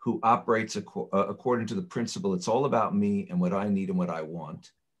who operates according to the principle, it's all about me and what I need and what I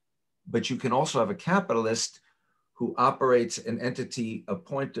want. But you can also have a capitalist who operates an entity,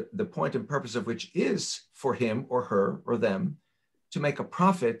 the point and purpose of which is for him or her or them to make a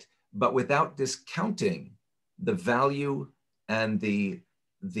profit, but without discounting the value and the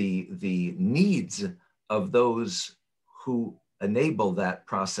needs of those who enable that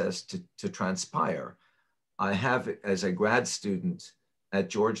process to transpire. I have, as a grad student at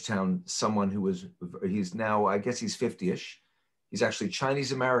Georgetown, someone who he's now, I guess he's 50-ish. He's actually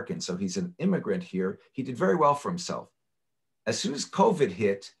Chinese American, so he's an immigrant here. He did very well for himself. As soon as COVID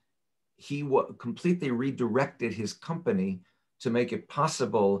hit, he completely redirected his company to make it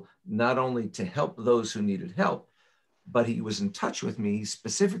possible not only to help those who needed help, but he was in touch with me.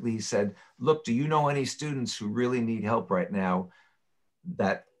 Specifically, he said, look, do you know any students who really need help right now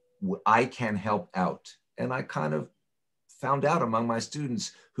that I can help out? And I kind of found out among my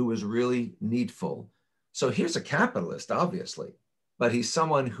students who was really needful. So here's a capitalist, obviously, but he's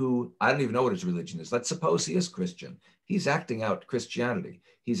someone who, I don't even know what his religion is. Let's suppose he is Christian. He's acting out Christianity.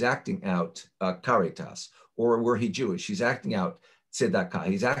 He's acting out caritas, or were he Jewish? He's acting out tzedakah.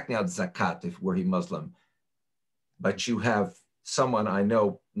 He's acting out zakat, if were he Muslim. But you have someone I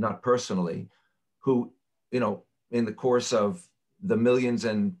know, not personally, who, you know, in the course of the millions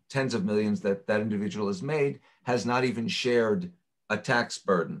and tens of millions that that individual has made, has not even shared a tax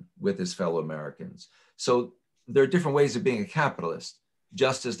burden with his fellow Americans. So there are different ways of being a capitalist,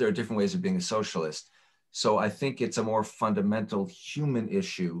 just as there are different ways of being a socialist. So I think it's a more fundamental human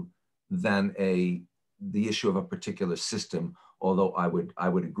issue than the issue of a particular system, although I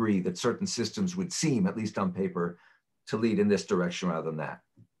would agree that certain systems would seem, at least on paper, to lead in this direction rather than that.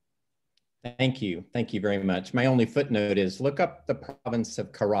 Thank you. Thank you very much. My only footnote is look up the province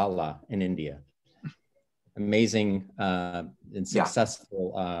of Kerala in India. Amazing and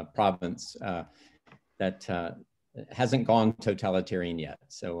successful province that hasn't gone totalitarian yet.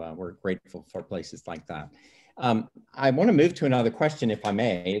 So we're grateful for places like that. I want to move to another question, if I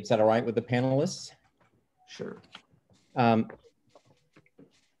may. Is that all right with the panelists? Sure.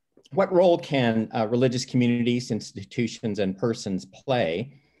 What role can religious communities, institutions, and persons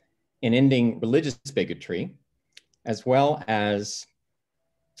play in ending religious bigotry, as well as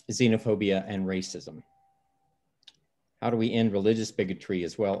xenophobia and racism? How do we end religious bigotry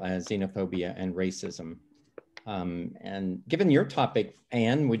as well as xenophobia and racism? And given your topic,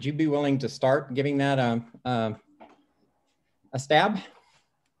 Anne, would you be willing to start giving that a stab?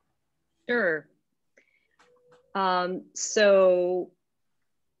 Sure. So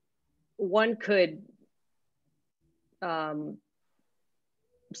one could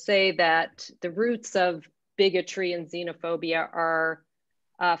say that the roots of bigotry and xenophobia are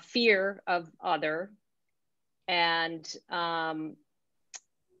fear of other. And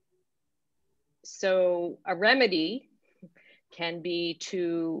so a remedy can be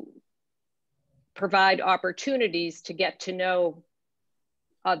to provide opportunities to get to know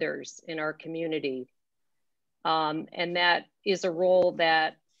others in our community. And that is a role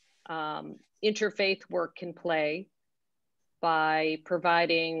that interfaith work can play by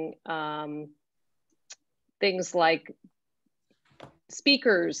providing things like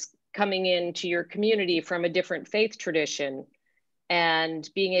speakers coming into your community from a different faith tradition and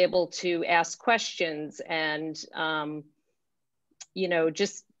being able to ask questions and, you know,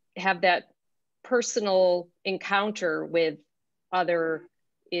 just have that personal encounter with other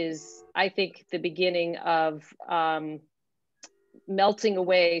is, I think, the beginning of melting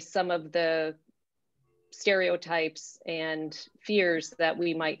away some of the stereotypes and fears that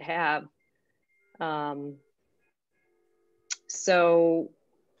we might have. So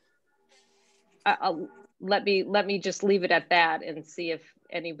let me just leave it at that and see if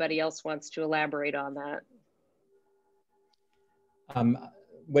anybody else wants to elaborate on that.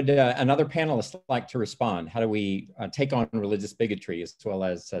 Would another panelist like to respond? How do we take on religious bigotry as well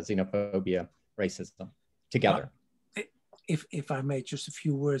as xenophobia, racism together? If I may, just a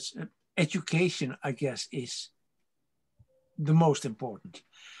few words. Education, I guess, is the most important.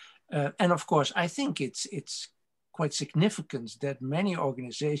 And of course, I think it's quite significant that many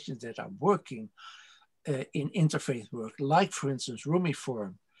organizations that are working in interfaith work, like for instance, Rumi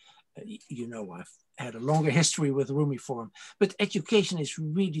Forum, you know, I've had a longer history with Rumi Forum, but education is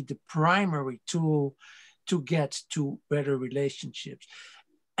really the primary tool to get to better relationships.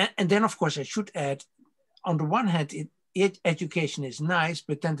 And then of course I should add, on the one hand, education is nice,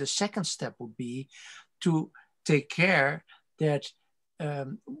 but then the second step would be to take care that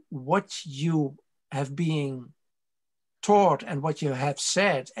what you have been taught and what you have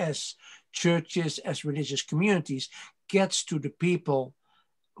said as churches, as religious communities, gets to the people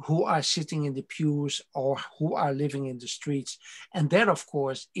who are sitting in the pews or who are living in the streets. And that, of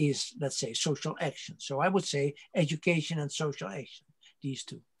course, is, let's say, social action. So I would say education and social action, these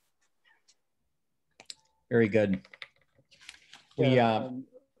two. Very good. Yeah,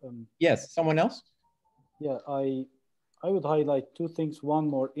 yes, someone else? Yeah, I would highlight two things, one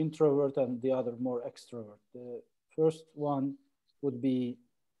more introvert and the other more extrovert. The first one would be,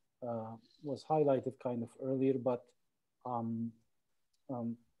 was highlighted kind of earlier, but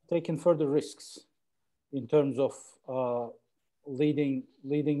taking further risks in terms of leading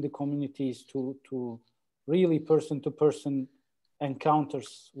the communities to really person-to-person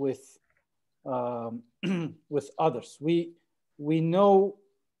encounters with with others. We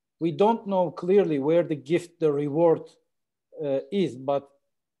don't know clearly where the gift, the reward is, but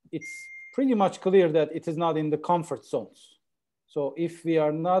it's pretty much clear that it is not in the comfort zones. So if we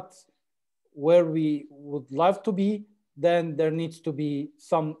are not where we would love to be, then there needs to be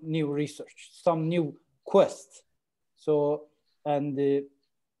some new research, some new quest. So, and the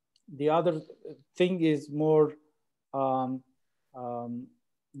other thing is more, the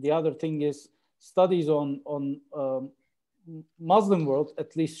other thing is studies on Muslim world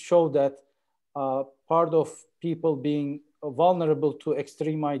at least show that part of people being vulnerable to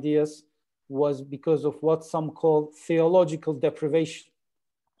extreme ideas was because of what some call theological deprivation.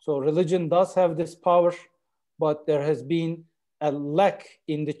 So religion does have this power, but there has been a lack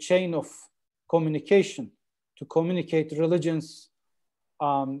in the chain of communication to communicate religion's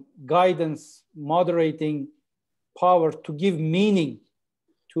guidance, moderating power to give meaning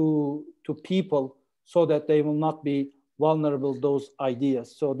to people so that they will not be vulnerable to those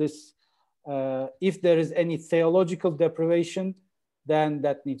ideas. So this, if there is any theological deprivation, then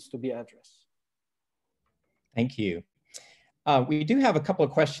that needs to be addressed. Thank you. We do have a couple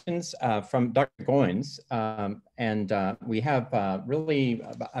of questions from Dr. Goins, and we have really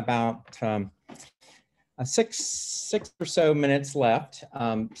about 6 or so minutes left.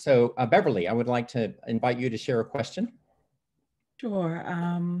 So Beverly, I would like to invite you to share a question. Sure.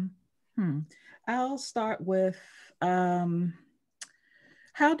 I'll start with, how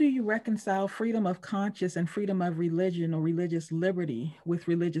do you reconcile freedom of conscience and freedom of religion or religious liberty with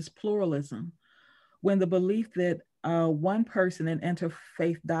religious pluralism, when the belief that one person in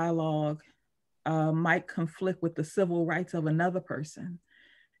interfaith dialogue might conflict with the civil rights of another person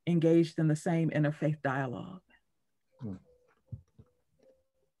engaged in the same interfaith dialogue?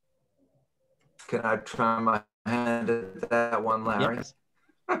 Can I try my hand at that one, Larry? Yes.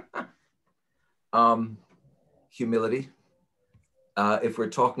 Humility. If we're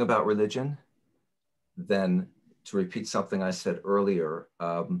talking about religion, then to repeat something I said earlier,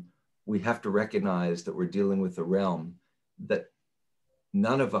 we have to recognize that we're dealing with a realm that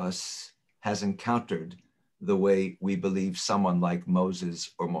none of us has encountered the way we believe someone like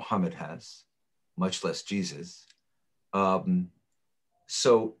Moses or Muhammad has, much less Jesus.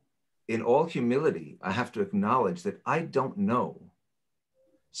 So in all humility, I have to acknowledge that I don't know.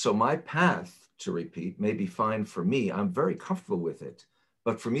 So my path, to repeat, may be fine for me. I'm very comfortable with it.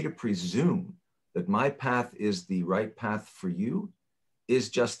 But for me to presume that my path is the right path for you is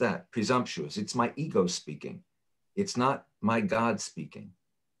just that, presumptuous. It's my ego speaking. It's not my God speaking.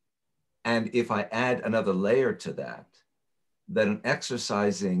 And if I add another layer to that, then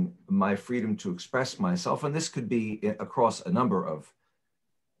exercising my freedom to express myself, and this could be across a number of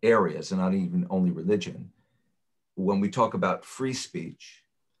areas, and not even only religion. When we talk about free speech,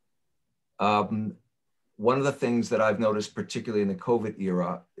 one of the things that I've noticed, particularly in the COVID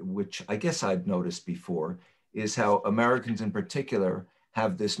era, which I guess I'd noticed before, is how Americans in particular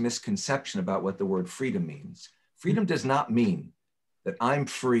have this misconception about what the word freedom means. Freedom does not mean that I'm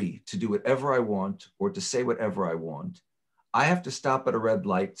free to do whatever I want or to say whatever I want. I have to stop at a red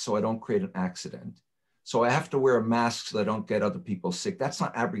light so I don't create an accident. So I have to wear a mask so I don't get other people sick. That's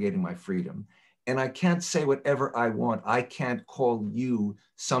not abrogating my freedom. And I can't say whatever I want. I can't call you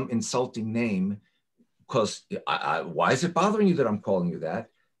some insulting name because why is it bothering you that I'm calling you that?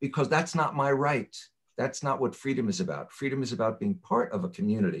 Because that's not my right. That's not what freedom is about. Freedom is about being part of a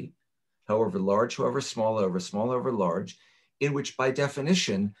community, however large, however small, however large, in which by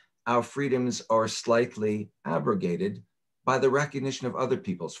definition, our freedoms are slightly abrogated by the recognition of other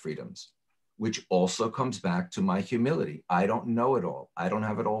people's freedoms, which also comes back to my humility. I don't know it all. I don't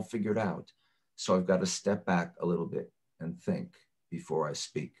have it all figured out. So I've got to step back a little bit and think before I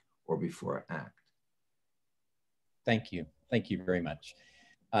speak or before I act. Thank you. Thank you very much.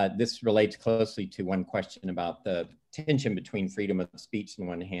 This relates closely to one question about the tension between freedom of speech on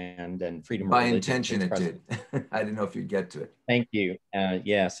one hand and freedom of religion. By intention it did. I didn't know if you'd get to it. Thank you.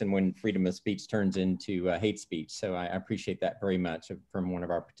 Yes, and when freedom of speech turns into hate speech. So I appreciate that very much from one of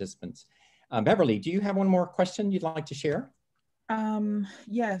our participants. Beverly, do you have one more question you'd like to share?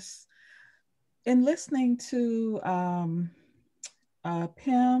 Yes. In listening to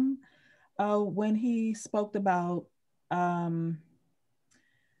Pim, when he spoke about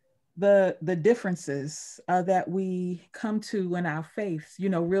the differences that we come to in our faiths, you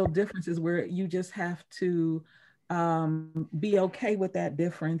know, real differences where you just have to be okay with that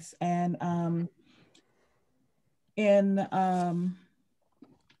difference. And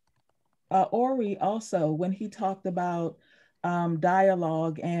Ori also, when he talked about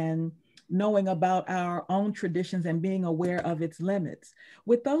dialogue and knowing about our own traditions and being aware of its limits.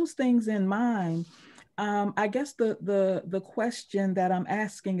 With those things in mind, I guess the question that I'm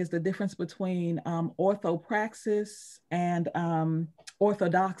asking is the difference between orthopraxis and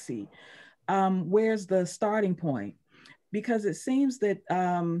orthodoxy. Where's the starting point? Because it seems that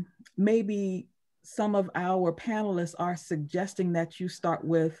maybe some of our panelists are suggesting that you start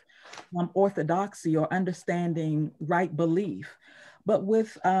with orthodoxy or understanding right belief. But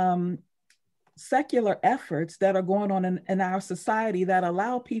with secular efforts that are going on in our society that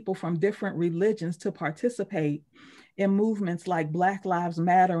allow people from different religions to participate in movements like Black Lives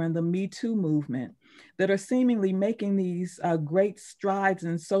Matter and the Me Too movement that are seemingly making these great strides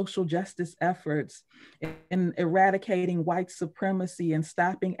in social justice efforts in eradicating white supremacy and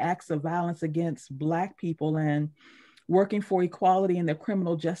stopping acts of violence against Black people and working for equality in the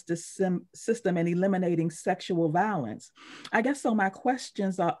criminal justice system and eliminating sexual violence. I guess so my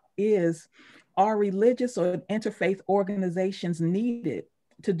questions are religious or interfaith organizations needed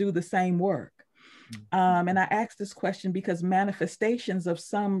to do the same work? And I ask this question because manifestations of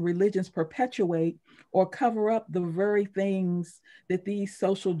some religions perpetuate or cover up the very things that these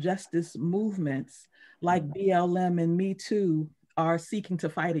social justice movements like BLM and Me Too are seeking to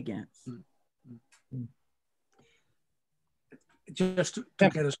fight against. Just to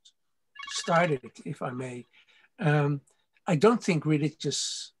get us started, if I may, I don't think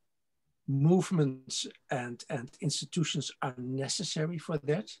religious movements and institutions are necessary for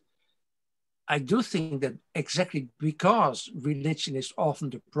that. I do think that exactly because religion is often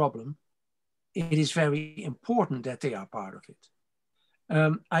the problem, it is very important that they are part of it.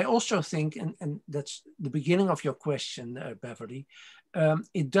 I also think, and that's the beginning of your question, Beverly,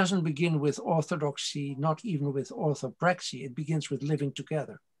 it doesn't begin with orthodoxy, not even with orthopraxy, it begins with living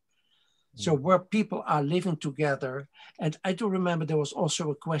together. So where people are living together, and I do remember there was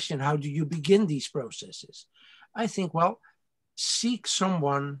also a question, how do you begin these processes? I think, well, seek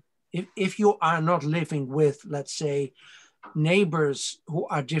someone, if you are not living with, let's say, neighbors who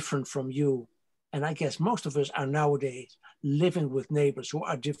are different from you, and I guess most of us are nowadays living with neighbors who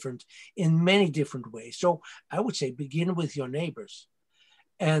are different in many different ways. So I would say begin with your neighbors.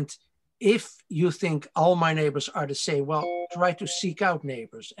 And if you think all my neighbors are the same, well, try to seek out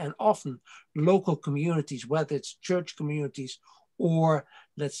neighbors. And often local communities, whether it's church communities or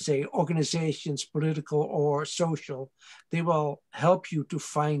let's say organizations, political or social, they will help you to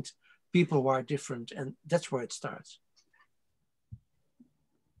find people who are different. And that's where it starts.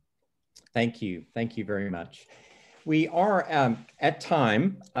 Thank you. Thank you very much. We are at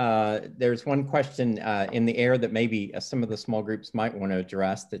time. There's one question in the air that maybe some of the small groups might want to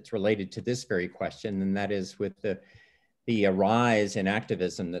address that's related to this very question, and that is with the rise in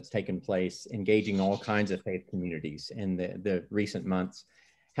activism that's taken place, engaging all kinds of faith communities in the recent months.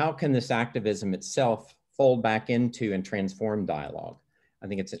 how can this activism itself fold back into and transform dialogue? I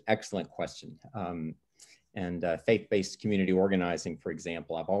think it's an excellent question. And faith-based community organizing, for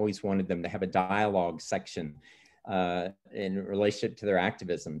example, I've always wanted them to have a dialogue section in relationship to their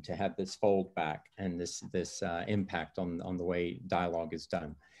activism, to have this fold back and this impact on the way dialogue is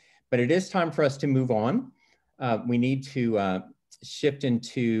done. But it is time for us to move on. We need to shift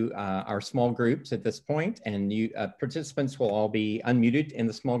into our small groups at this point, and you participants will all be unmuted in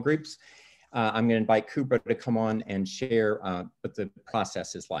the small groups. I'm going to invite Kubra to come on and share what the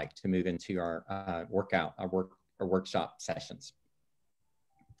process is like to move into our workshop sessions.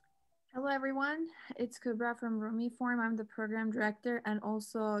 Hello, everyone. It's Kubra from Rumi Forum. I'm the program director and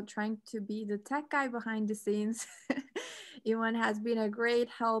also trying to be the tech guy behind the scenes. Iwan has been a great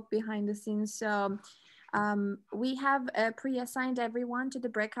help behind the scenes. So we have pre-assigned everyone to the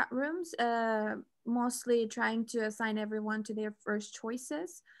breakout rooms, mostly trying to assign everyone to their first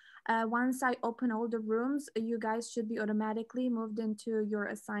choices. Once I open all the rooms, you guys should be automatically moved into your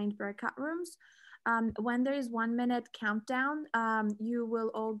assigned breakout rooms. When there is 1 minute countdown, you will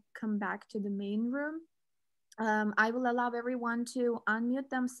all come back to the main room. I will allow everyone to unmute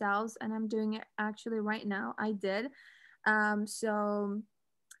themselves, and I'm doing it actually right now. I did. So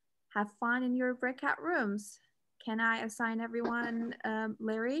have fun in your breakout rooms. Can I assign everyone,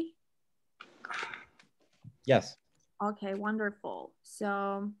 Larry? Yes. Okay, wonderful.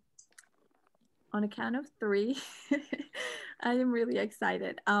 So on a count of 3, I am really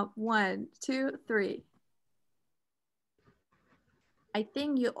excited. 1, 2, 3. I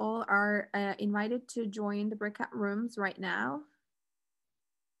think you all are invited to join the breakout rooms right now.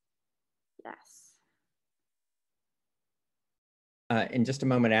 Yes. In just a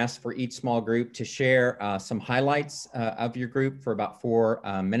moment, ask for each small group to share some highlights of your group for about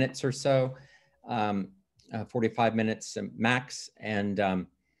 4 minutes or so, 45 minutes max, and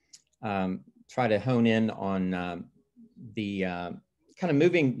try to hone in on the kind of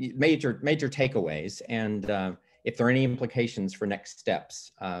moving major takeaways, and if there are any implications for next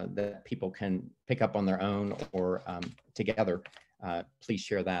steps that people can pick up on their own or together, please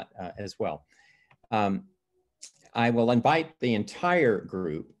share that as well. I will invite the entire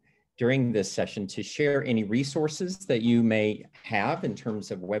group during this session to share any resources that you may have in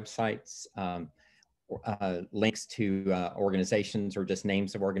terms of websites, links to organizations, or just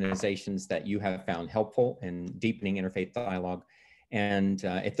names of organizations that you have found helpful in deepening interfaith dialogue. And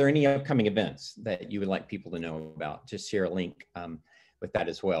if there are any upcoming events that you would like people to know about, just share a link with that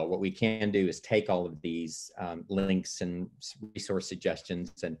as well. What we can do is take all of these links and resource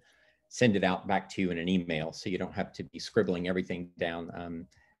suggestions and send it out back to you in an email, so you don't have to be scribbling everything down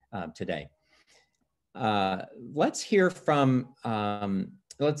today. Let's hear from,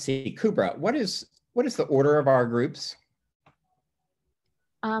 let's see, Kubra, what is the order of our groups?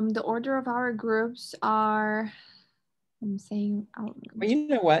 The order of our groups are, I'm saying, well, you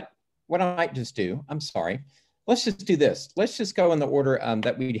know what I might just do, I'm sorry. Let's just do this. Let's just go in the order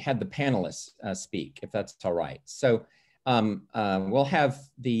that we had the panelists speak, if that's all right. So we'll have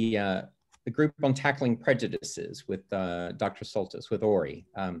the group on tackling prejudices with Dr. Soltis, with Ori,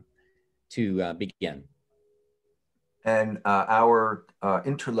 to begin. And our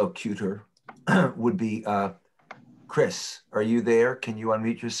interlocutor would be Chris. Are you there? Can you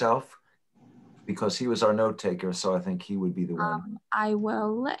unmute yourself? Because he was our note taker, so I think he would be the one. I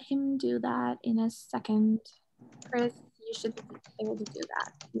will let him do that in a second. Chris, you should be able to do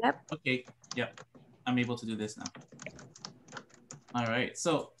that. Yep. Okay. Yep. I'm able to do this now. All right.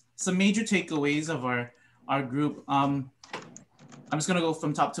 So some major takeaways of our group. I'm just gonna go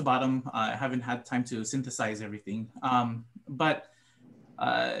from top to bottom. I haven't had time to synthesize everything. But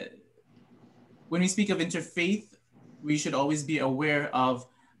when we speak of interfaith, we should always be aware of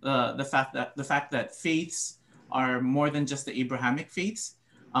the fact that faiths are more than just the Abrahamic faiths,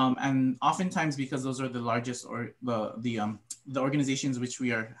 and oftentimes, because those are the largest or the organizations which we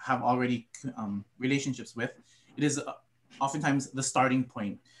have already relationships with, it is oftentimes the starting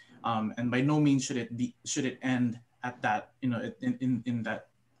point, and by no means should it end at that, in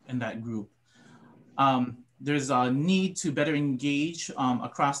that group. There's a need to better engage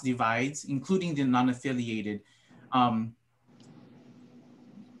across divides, including the non-affiliated.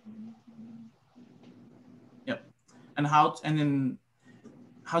 And how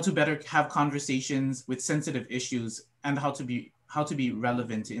to better have conversations with sensitive issues, and how to be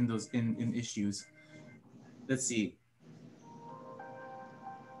relevant in those in issues. Let's see.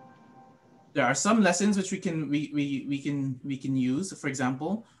 There are some lessons which we can use. For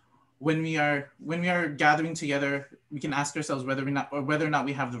example, when we are gathering together, we can ask ourselves whether or not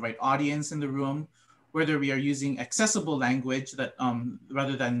we have the right audience in the room, whether we are using accessible language that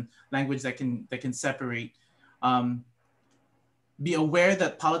rather than language that can separate. Be aware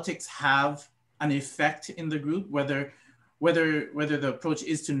that politics have an effect in the group, whether the approach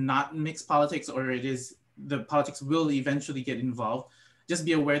is to not mix politics or it is the politics will eventually get involved. Just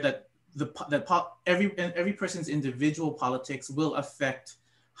be aware that every person's individual politics will affect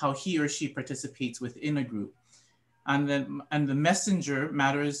how he or she participates within a group. And the messenger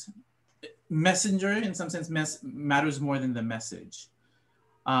matters. Messenger, in some sense, matters more than the message.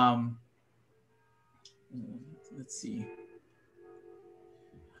 Let's see.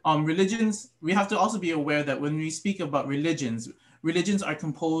 Religions, we have to also be aware that when we speak about religions are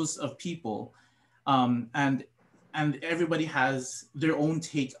composed of people, and everybody has their own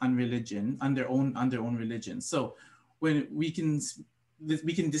take on religion, on their own religion. So when we can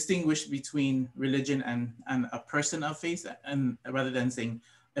distinguish between religion and a person of faith, and rather than saying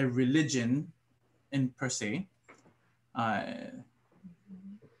a religion in per se.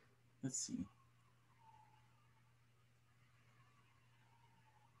 Let's see.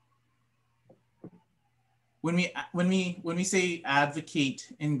 When we say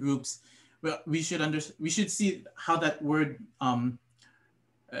advocate in groups, well, we should see how that word like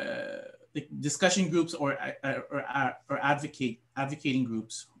discussion groups or advocating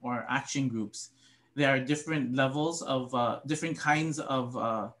groups or action groups. There are different levels of different kinds of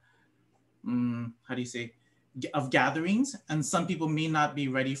how do you say, of gatherings, and some people may not be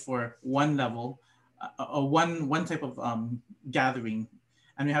ready for one level, one type of gathering.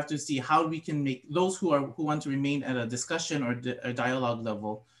 And we have to see how we can make those who want to remain at a discussion or a dialogue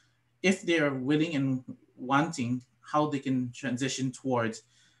level, if they are willing and wanting, how they can transition towards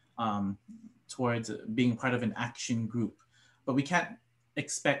being part of an action group. But we can't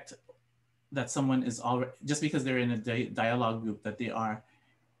expect that someone is already, just because they're in a dialogue group, that they are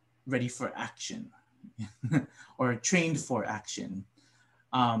ready for action or trained for action.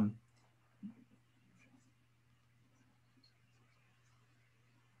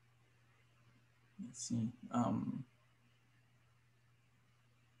 Let's see.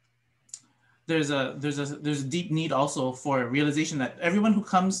 There's a deep need also for realization that everyone who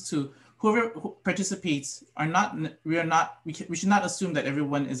comes to, whoever participates we should not assume that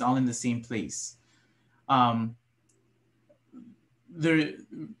everyone is all in the same place.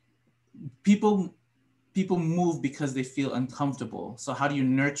 People move because they feel uncomfortable. So how do you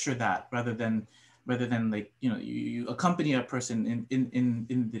nurture that rather than like, you accompany a person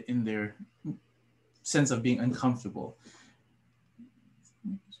in their sense of being uncomfortable.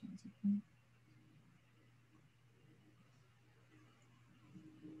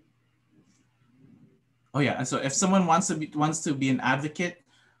 Oh yeah, and so if someone wants to be an advocate,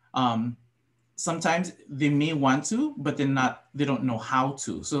 sometimes they may want to, but they don't know how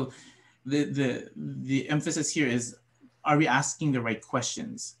to. So the emphasis here is, are we asking the right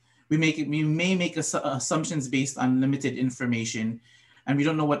questions? We may make assumptions based on limited information, and we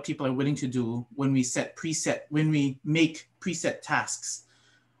don't know what people are willing to do when we make preset tasks.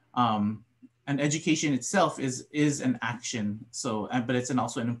 And education itself is an action. So, but it's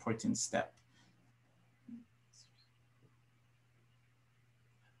also an important step.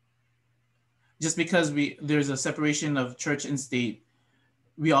 Just because there's a separation of church and state,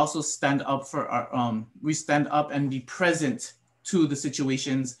 we also stand up for we stand up and be present to the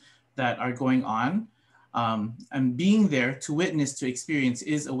situations that are going on. And being there to witness, to experience,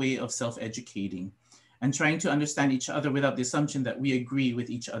 is a way of self-educating and trying to understand each other without the assumption that we agree with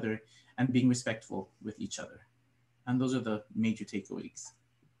each other, and being respectful with each other. And those are the major takeaways.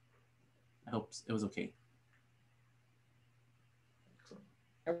 I hope it was okay.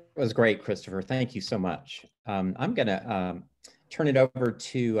 It was great, Christopher. Thank you so much. I'm going to turn it over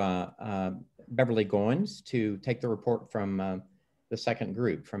to Beverly Goins to take the report from the second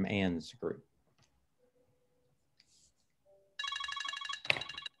group, from Anne's group.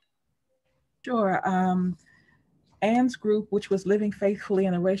 Sure. Anne's group, which was Living Faithfully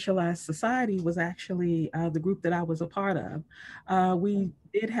in a Racialized Society, was actually the group that I was a part of. We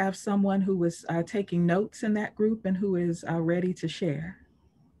did have someone who was taking notes in that group and who is ready to share.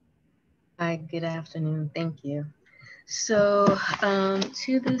 Hi, good afternoon. Thank you. So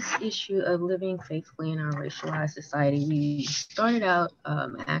to this issue of living faithfully in our racialized society, we started out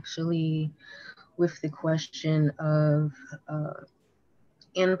actually with the question of,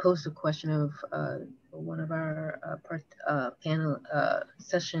 Anna posed a question of one of our panel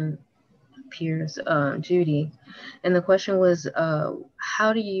session peers, Judy, and the question was,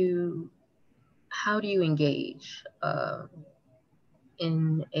 how do you engage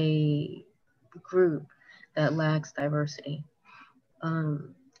in a group that lacks diversity?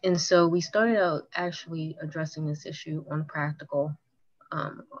 And so we started out actually addressing this issue on practical,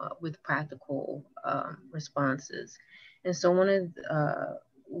 with practical responses. And so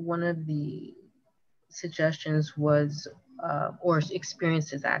one of the suggestions was, or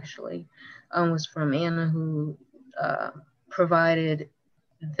experiences actually, was from Anna, who provided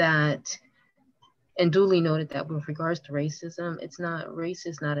that and duly noted that with regards to racism, race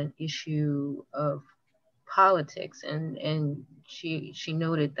is not an issue of politics. And she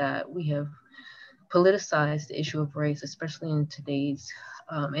noted that we have politicized the issue of race, especially in today's,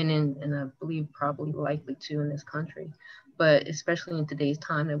 and I believe probably likely too in this country, but especially in today's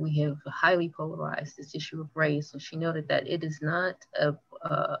time, that we have highly polarized this issue of race. And she noted that it is not a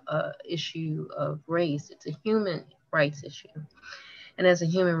issue of race, it's a human rights issue. And as a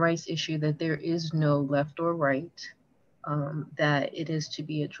human rights issue, that there is no left or right, that it is to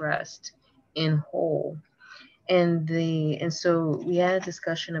be addressed in whole. And so we had a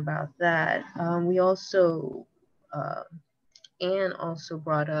discussion about that. We also, Anne also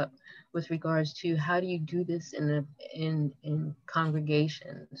brought up with regards to how do you do this in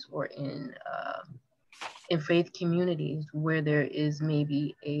congregations or in faith communities where there is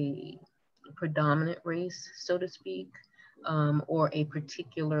maybe a predominant race, so to speak, or a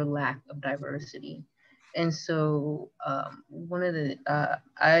particular lack of diversity. And so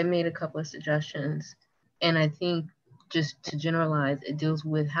I made a couple of suggestions, and I think just to generalize, it deals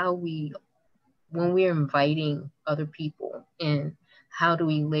with how when we're inviting other people in, how do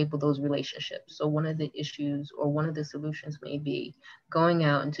we label those relationships? So one of the issues or one of the solutions may be going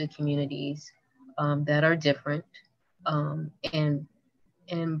out into communities that are different, and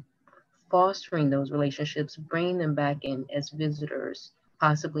fostering those relationships, bringing them back in as visitors,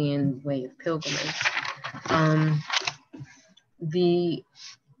 possibly in way of pilgrimage.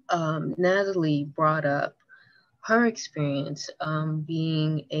 Natalie brought up her experience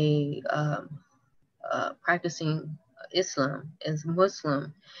being a practicing Islam as a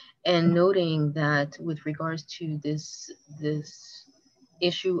Muslim, and noting that with regards to this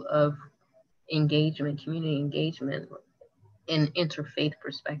issue of engagement, community engagement, in interfaith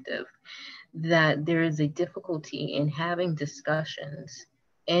perspective, that there is a difficulty in having discussions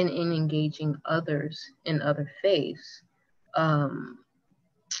and in engaging others in other faiths,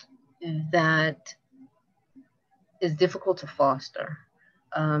 that is difficult to foster.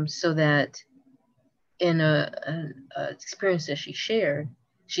 So that in an experience that she shared,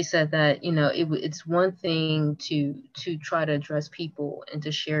 she said that, it's one thing to try to address people and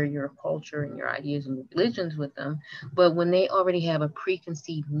to share your culture and your ideas and your religions with them, but when they already have a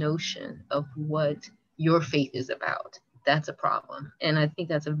preconceived notion of what your faith is about, that's a problem. And I think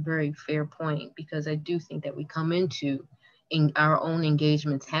that's a very fair point, because I do think that we come into in our own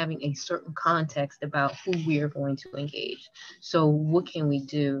engagements having a certain context about who we are going to engage. So what can we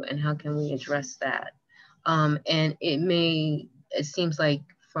do and how can we address that? And it seems like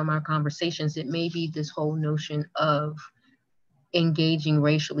from our conversations, it may be this whole notion of engaging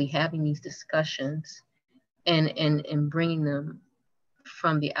racially, having these discussions and bringing them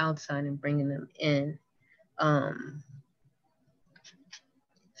from the outside and bringing them in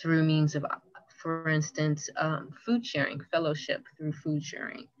through means of, for instance, food sharing, fellowship through food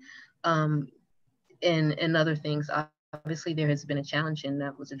sharing, and other things. Obviously, there has been a challenge, and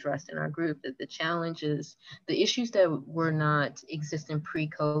that was addressed in our group, that the challenges, the issues that were not existent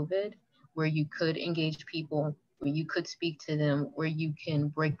pre-COVID, where you could engage people, where you could speak to them, where you can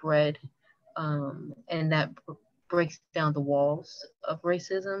break bread, and that breaks down the walls of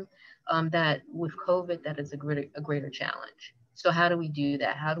racism, that with COVID, that is a greater challenge. So how do we do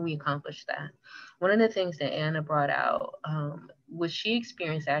that? How do we accomplish that? One of the things that Anna brought out, what she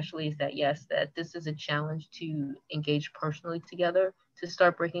experienced actually, is that yes, that this is a challenge to engage personally together, to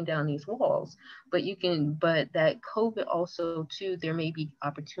start breaking down these walls. But that COVID also too, there may be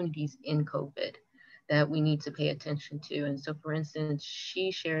opportunities in COVID that we need to pay attention to. And so, for instance,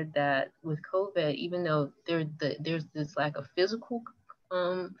 she shared that with COVID, even though there's this lack of physical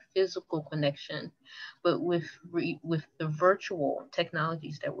connection, but with the virtual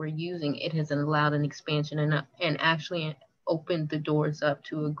technologies that we're using, it has allowed an expansion and actually opened the doors up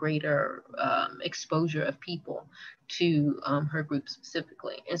to a greater exposure of people to her group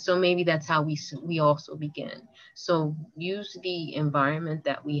specifically. And so maybe that's how we also begin. So use the environment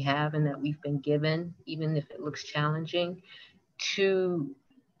that we have and that we've been given, even if it looks challenging, to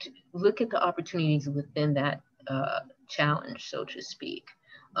look at the opportunities within that challenge, so to speak,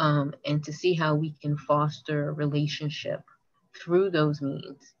 and to see how we can foster a relationship through those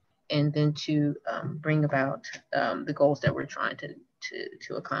means, and then to bring about the goals that we're trying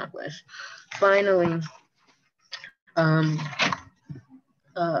to accomplish. Finally,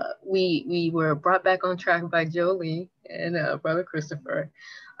 we were brought back on track by Jolie and Brother Christopher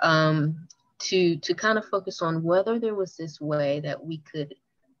to kind of focus on whether there was this way that we could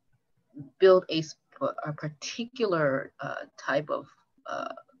build a particular type of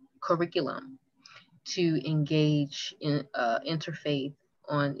curriculum to engage in interfaith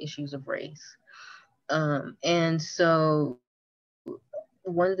on issues of race. And so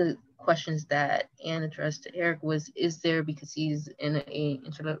one of the questions that Anne addressed to Eric was, is there, because he's in a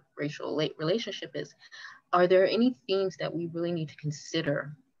interracial relationship, are there any themes that we really need to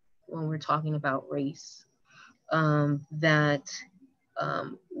consider when we're talking about race that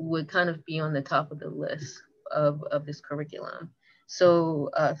would kind of be on the top of the list of this curriculum? So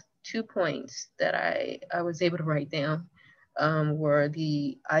 2 points that I was able to write down were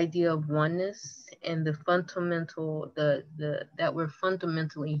the idea of oneness and the fundamental, that we're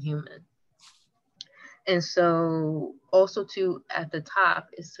fundamentally human. And so also at the top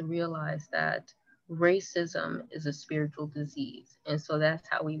is to realize that racism is a spiritual disease. And so that's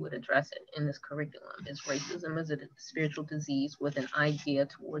how we would address it in this curriculum, is racism is a spiritual disease with an idea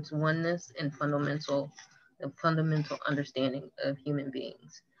towards oneness and fundamental understanding of human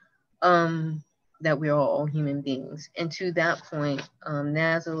beings. That we are all human beings. And to that point,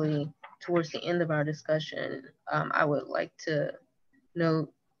 Nazali, towards the end of our discussion, I would like to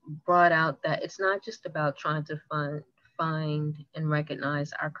note, brought out that it's not just about trying to find and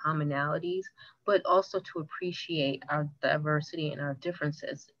recognize our commonalities, but also to appreciate our diversity and our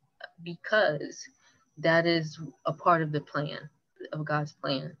differences, because that is a part of the plan, of God's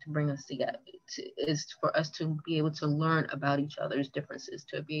plan to bring us together, is for us to be able to learn about each other's differences,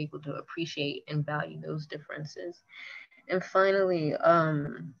 to be able to appreciate and value those differences. And finally,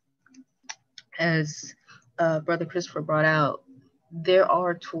 as Brother Christopher brought out, there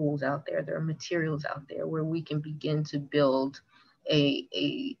are tools out there, there are materials out there where we can begin to build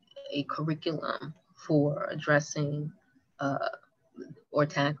a curriculum for addressing or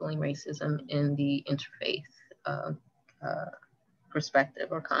tackling racism in the interfaith perspective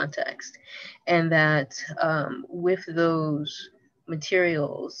or context. And that with those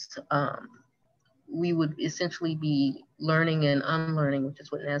materials, we would essentially be learning and unlearning, which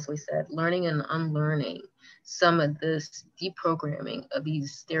is what Nazali said, learning and unlearning some of this deprogramming of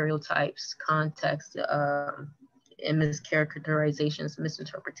these stereotypes, context, and mischaracterizations,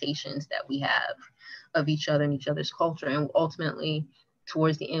 misinterpretations that we have of each other and each other's culture. And ultimately,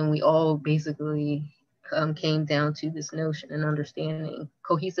 towards the end, we all basically came down to this notion and understanding,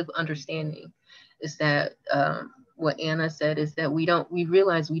 cohesive understanding, is that what Anna said is that we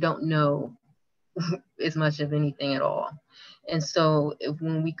realize we don't know as much of anything at all. And so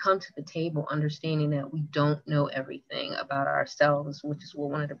when we come to the table understanding that we don't know everything about ourselves, which is what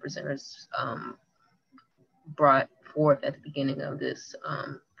one of the presenters brought forth at the beginning of this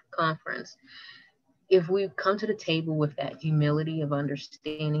conference, if we come to the table with that humility of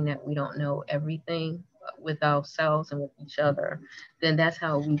understanding that we don't know everything with ourselves and with each other, then that's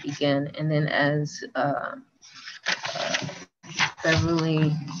how we begin. And then as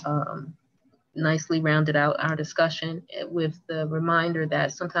Beverly nicely rounded out our discussion with the reminder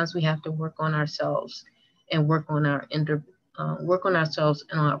that sometimes we have to work on ourselves and work on ourselves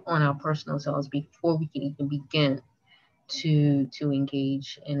and on our personal selves before we can even begin to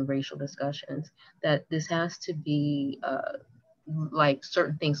engage in racial discussions. That this has to be like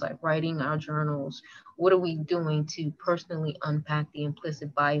certain things like writing our journals. What are we doing to personally unpack the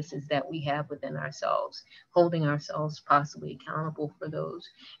implicit biases that we have within ourselves, holding ourselves possibly accountable for those,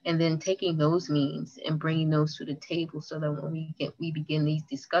 and then taking those means and bringing those to the table so that when we begin these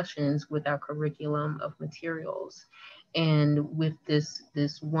discussions with our curriculum of materials, and with this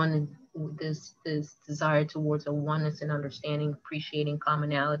desire towards a oneness and understanding, appreciating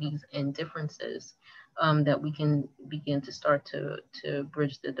commonalities and differences, that we can begin to start to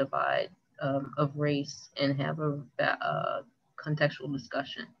bridge the divide of race and have a contextual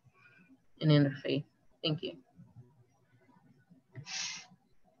discussion in interfaith. Thank you.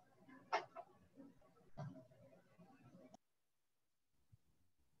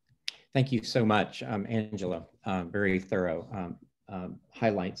 Thank you so much, Angela. Very thorough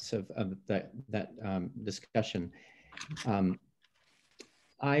highlights of that discussion.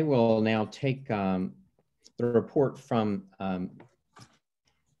 I will now take the report from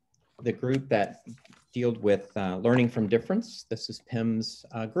the group that deals with learning from difference. This is PIM's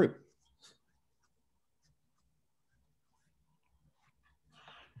group.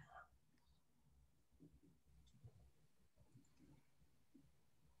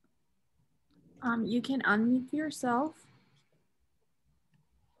 You can unmute yourself.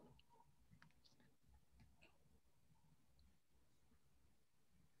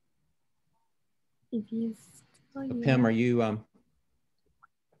 If you Pim, are you,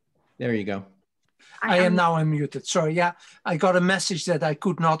 there you go. I am now unmuted. Sorry, yeah, I got a message that I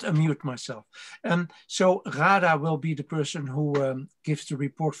could not unmute myself. So Rada will be the person who gives the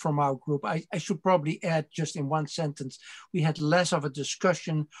report from our group. I should probably add just in one sentence, we had less of a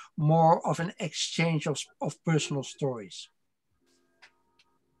discussion, more of an exchange of personal stories.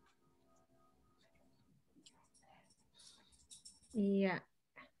 Yeah,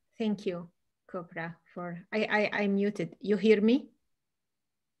 thank you, Cobra, for, I muted. You hear me?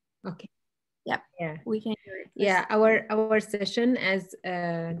 Okay. Yep. Yeah, we can hear it. Yeah, our session, as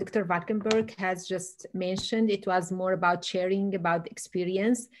Dr. Valkenburg has just mentioned, it was more about sharing about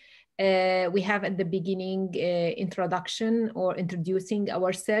experience. We have at the beginning introduction or introducing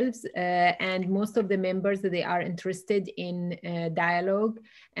ourselves, and most of the members, they are interested in dialogue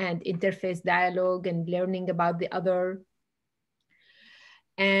and interfaith dialogue and learning about the other.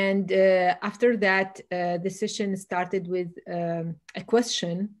 And after that, the session started with a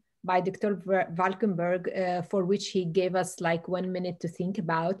question by Dr. Valkenburg, for which he gave us like 1 minute to think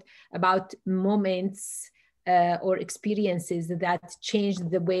about moments or experiences that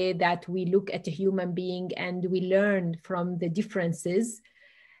changed the way that we look at a human being and we learn from the differences.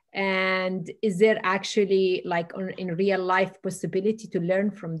 And is there actually like in real life possibility to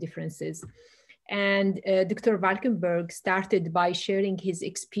learn from differences? And Dr. Valkenburg started by sharing his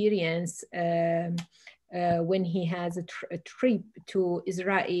experience when he has a trip to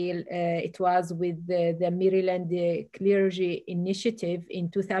Israel. It was with the Maryland Clergy Initiative in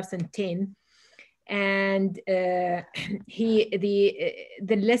 2010. And the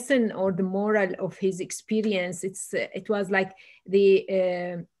lesson or the moral of his experience, it was like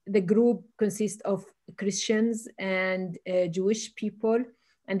the group consists of Christians and Jewish people,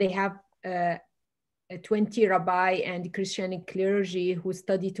 and they have 20 rabbi and Christian clergy who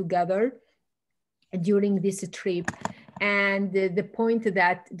study together during this trip. And the point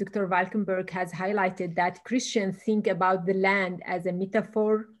that Dr. Valkenburg has highlighted, that Christians think about the land as a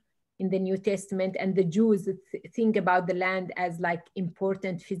metaphor in the New Testament, and the Jews think about the land as like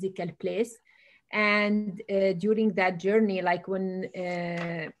important physical place. And during that journey, like when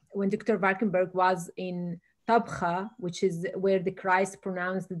Dr. Valkenburg was in Tabcha, which is where the Christ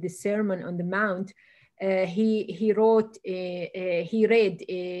pronounced the Sermon on the Mount, he read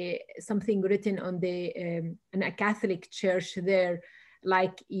something written on in a Catholic church there,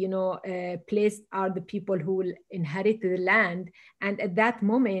 like, you know, placed are the people who will inherit the land. And at that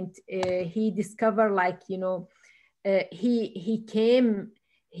moment, he discovered, like, you know, he came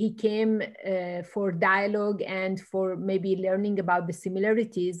for dialogue and for maybe learning about the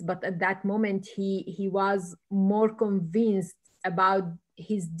similarities, but at that moment he was more convinced about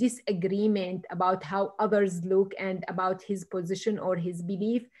his disagreement about how others look and about his position or his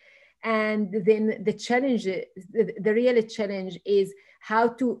belief. And then the challenge, the real challenge is how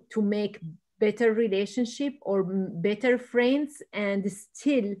to make better relationship or better friends, and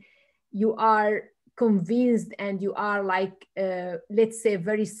still you are convinced and you are like, let's say,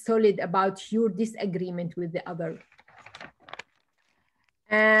 very solid about your disagreement with the other.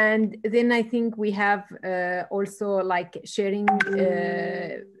 And then I think we have also like sharing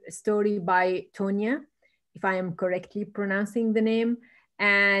a story by Tonya, if I am correctly pronouncing the name.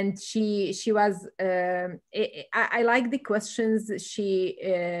 And she was, I like the questions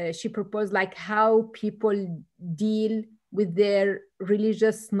she proposed, like how people deal with their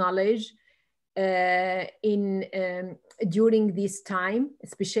religious knowledge during this time,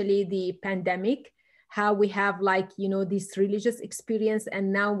 especially the pandemic, how we have, like, you know, this religious experience,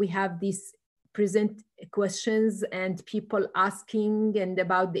 and now we have these present questions and people asking and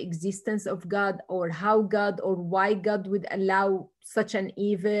about the existence of God, or how God or why God would allow such an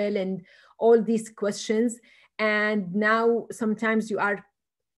evil, and all these questions. And now sometimes you are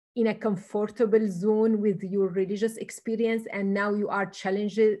in a comfortable zone with your religious experience, and now you are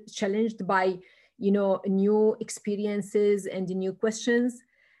challenged by, you know, new experiences and new questions.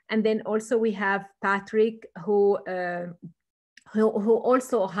 And then also we have Patrick, who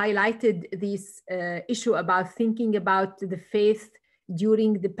also highlighted this issue about thinking about the faith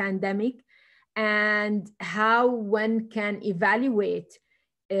during the pandemic, and how one can evaluate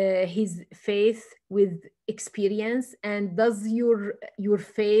his faith with experience, and does your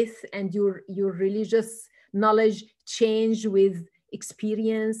faith and your religious knowledge change with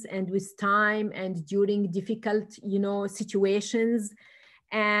experience and with time and during difficult, you know, situations.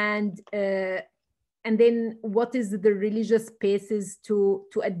 And then what is the religious spaces to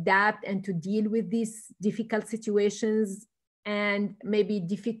adapt and to deal with these difficult situations, and maybe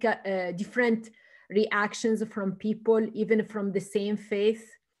different reactions from people, even from the same faith.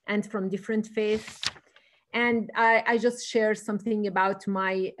 and from different faiths. And I just share something about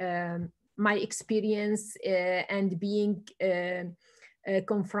my my experience and being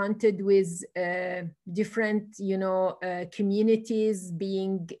confronted with different, communities,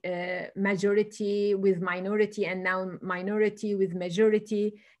 being majority with minority, and now minority with majority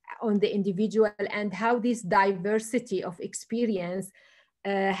on the individual, and how this diversity of experience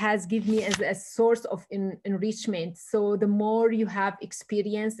has given me as a source of enrichment. So the more you have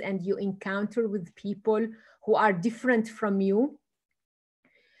experience and you encounter with people who are different from you,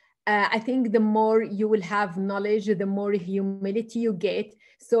 I think the more you will have knowledge, the more humility you get.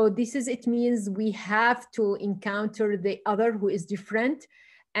 So it means we have to encounter the other who is different,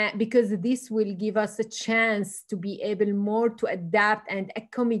 because this will give us a chance to be able more to adapt and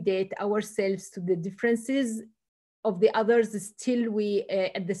accommodate ourselves to the differences of the others. Still we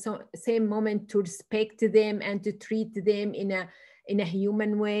at the same moment to respect them and to treat them in a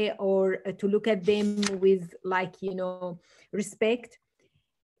human way, or to look at them with respect.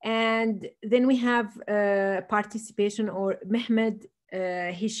 And then we have participation, or Mehmed,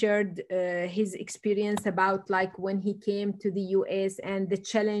 he shared his experience about when he came to the US and the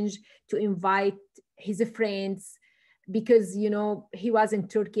challenge to invite his friends, because he was in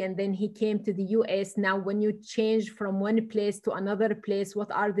Turkey and then he came to the US. Now when you change from one place to another place,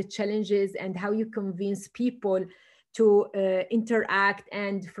 what are the challenges and how you convince people to interact,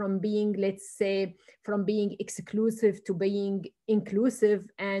 and from being, let's say, from being exclusive to being inclusive,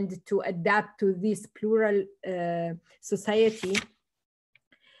 and to adapt to this plural society,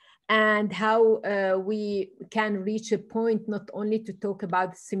 and how we can reach a point not only to talk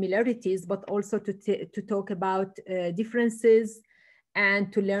about similarities, but also to talk about differences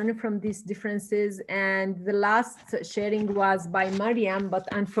and to learn from these differences. And the last sharing was by Mariam, but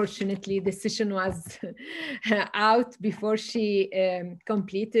unfortunately the session was out before she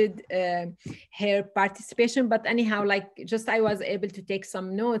completed her participation. But anyhow, I was able to take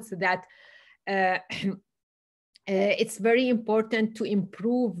some notes that it's very important to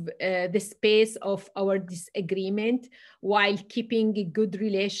improve the space of our disagreement while keeping a good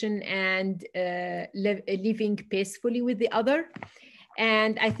relation and living peacefully with the other.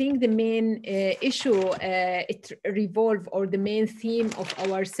 And I think the main issue it revolved, or the main theme of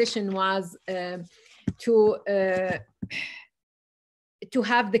our session was to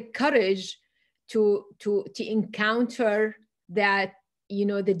have the courage to encounter that,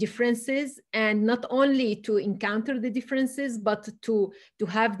 the differences, and not only to encounter the differences, but to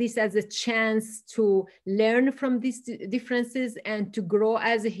have this as a chance to learn from these differences and to grow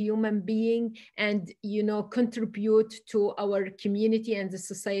as a human being, and contribute to our community and the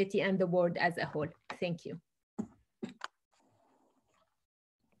society and the world as a whole. Thank you.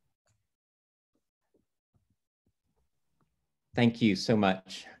 Thank you so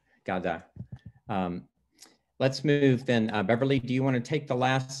much, Ghada. Let's move then. Beverly, do you want to take the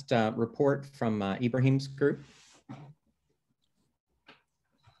last report from Ibrahim's group?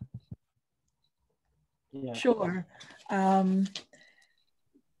 Yeah. Sure.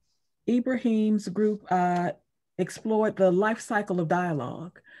 Ibrahim's group explored the life cycle of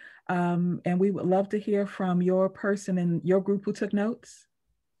dialogue. And we would love to hear from your person in your group who took notes.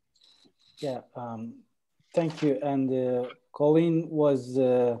 Yeah, thank you. And Colleen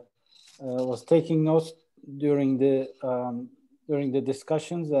was taking notes during the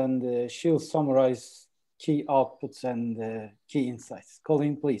discussions, and she'll summarize key outputs and key insights.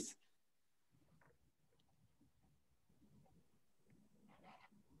 Colleen, please.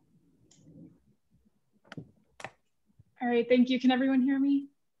 All right, thank you. Can everyone hear me?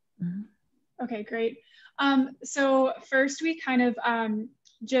 Mm-hmm. Okay, great. So first we kind of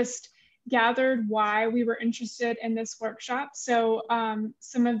just gathered why we were interested in this workshop. So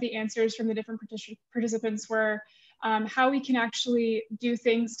some of the answers from the different participants were how we can actually do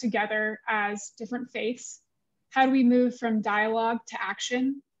things together as different faiths. How do we move from dialogue to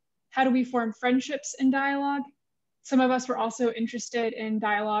action? How do we form friendships in dialogue? Some of us were also interested in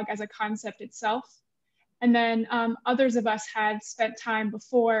dialogue as a concept itself. And then others of us had spent time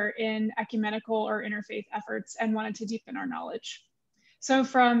before in ecumenical or interfaith efforts and wanted to deepen our knowledge. So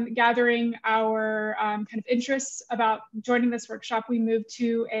from gathering our kind of interests about joining this workshop, we moved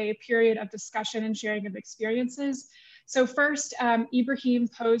to a period of discussion and sharing of experiences. So first, Ibrahim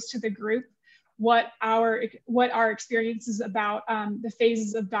posed to the group what our experiences about the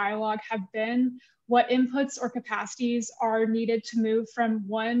phases of dialogue have been, what inputs or capacities are needed to move from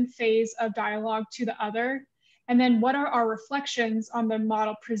one phase of dialogue to the other, and then what are our reflections on the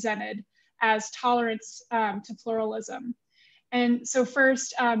model presented as tolerance to pluralism. And so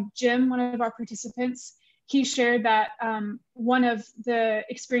first, Jim, one of our participants, he shared that one of the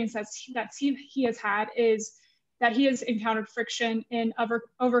experiences that he has had is that he has encountered friction in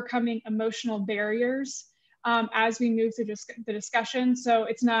overcoming emotional barriers as we move through the discussion. So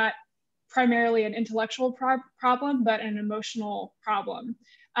it's not primarily an intellectual problem, but an emotional problem.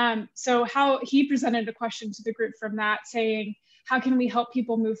 So how he presented a question to the group from that, saying, how can we help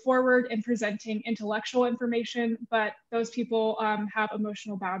people move forward in presenting intellectual information, but those people have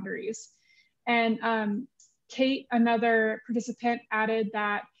emotional boundaries? And Kate, another participant, added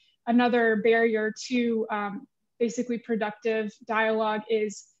that another barrier to basically productive dialogue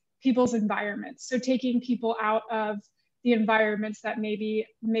is people's environments. So taking people out of the environments that maybe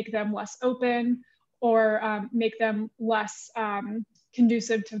make them less open or make them less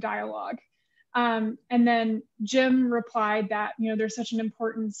conducive to dialogue. And then Jim replied that, you know, there's such an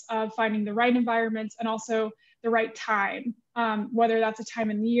importance of finding the right environments and also the right time, whether that's a time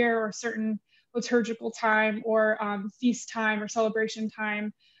in the year or a certain liturgical time or feast time or celebration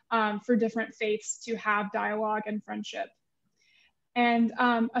time for different faiths to have dialogue and friendship. And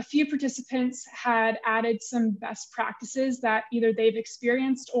a few participants had added some best practices that either they've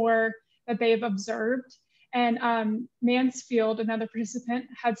experienced or that they've observed. And Mansfield, another participant,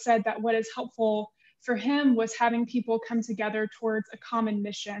 had said that what is helpful for him was having people come together towards a common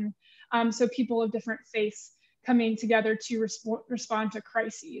mission. So people of different faiths coming together to respond to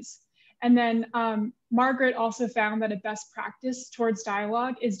crises. And then Margaret also found that a best practice towards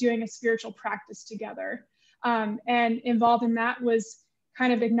dialogue is doing a spiritual practice together. And involved in that was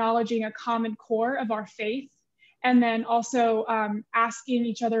kind of acknowledging a common core of our faith, and then also asking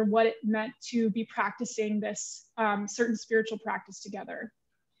each other what it meant to be practicing this certain spiritual practice together.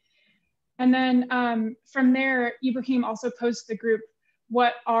 And then from there, Ibrahim also posed to the group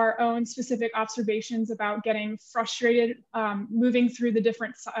what our own specific observations about getting frustrated, moving through the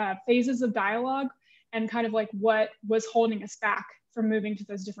different phases of dialogue, and kind of like what was holding us back from moving to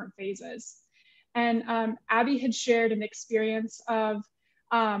those different phases. And Abby had shared an experience of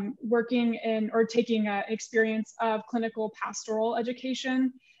working in or taking an experience of clinical pastoral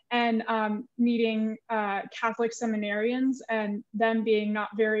education and meeting Catholic seminarians and them being not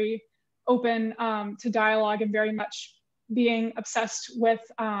very open to dialogue and very much being obsessed with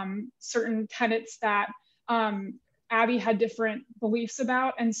certain tenets that Abby had different beliefs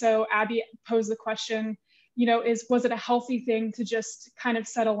about. And so Abby posed the question, you know, was it a healthy thing to just kind of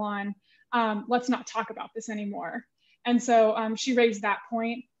settle on, let's not talk about this anymore? And so she raised that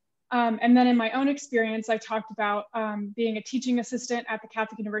point. And then in my own experience, I talked about being a teaching assistant at the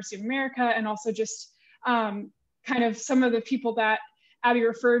Catholic University of America, and also just kind of some of the people that Abby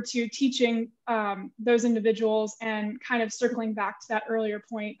referred to, teaching those individuals, and kind of circling back to that earlier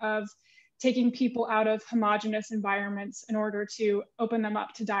point of taking people out of homogenous environments in order to open them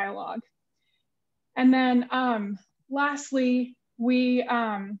up to dialogue. And then lastly, we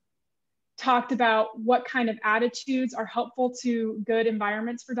talked about what kind of attitudes are helpful to good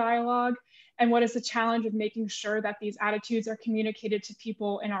environments for dialogue, and what is the challenge of making sure that these attitudes are communicated to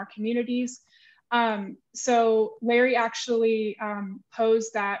people in our communities. So Larry actually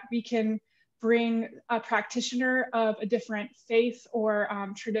posed that we can bring a practitioner of a different faith or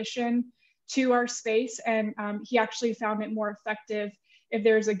tradition to our space, and he actually found it more effective if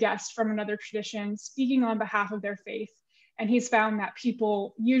there's a guest from another tradition speaking on behalf of their faith. And he's found that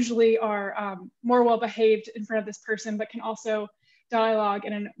people usually are more well-behaved in front of this person, but can also dialogue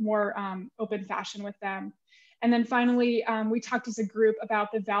in a more open fashion with them. And then finally, we talked as a group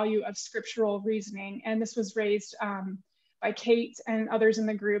about the value of scriptural reasoning. And this was raised by Kate and others in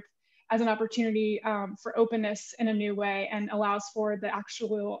the group as an opportunity for openness in a new way, and allows for the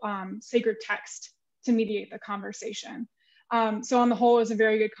actual sacred text to mediate the conversation. So on the whole, it was a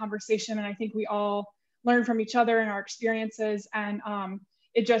very good conversation, and I think we all learn from each other and our experiences, and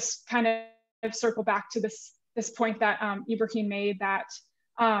it just kind of circled back to this point that Ibrahim made, that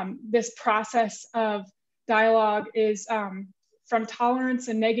this process of dialogue is from tolerance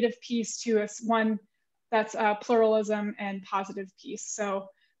and negative peace to one that's pluralism and positive peace. So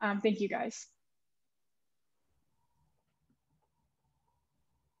thank you guys.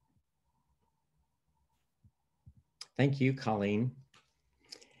 Thank you, Colleen.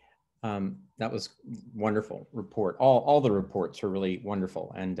 That was wonderful report. All the reports were really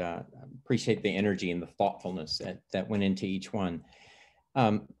wonderful, and appreciate the energy and the thoughtfulness that went into each one.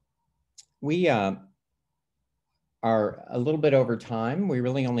 We are a little bit over time. We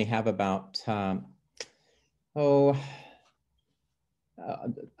really only have about, only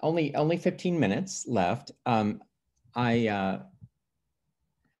 15 minutes left. I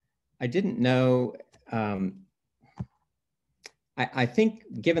didn't know, I think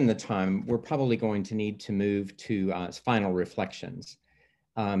given the time, we're probably going to need to move to final reflections.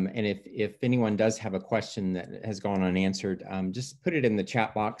 And if anyone does have a question that has gone unanswered, just put it in the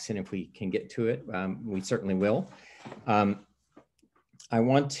chat box, and if we can get to it, we certainly will. I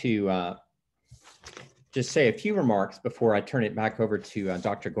want to just say a few remarks before I turn it back over to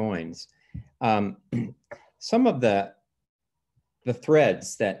Dr. Goins. Some of the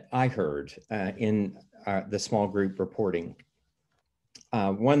threads that I heard in the small group reporting.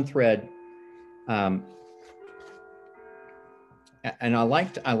 One thread, and I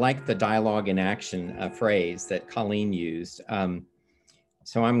liked the dialogue in action phrase that Colleen used.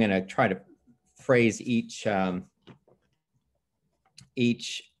 So I'm going to try to phrase each of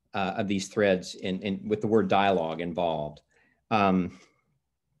these threads with the word dialogue involved. And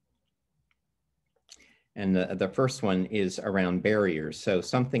the first one is around barriers. So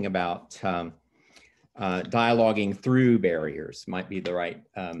something about dialoguing through barriers might be the right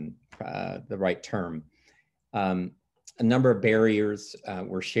term. A number of barriers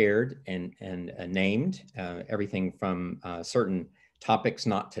were shared and named, everything from certain topics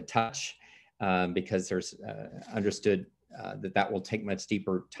not to touch, because there's understood that will take much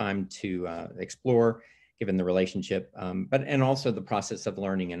deeper time to explore, given the relationship, and also the process of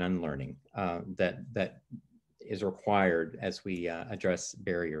learning and unlearning that is required as we address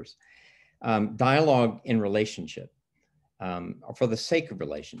barriers. Dialogue in relationship, for the sake of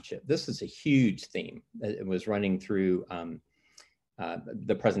relationship. This is a huge theme that was running through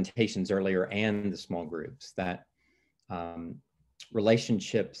the presentations earlier and the small groups, that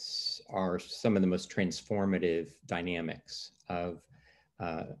relationships are some of the most transformative dynamics of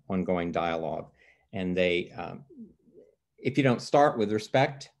ongoing dialogue. And they, if you don't start with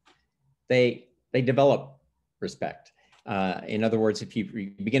respect, they develop respect. In other words, if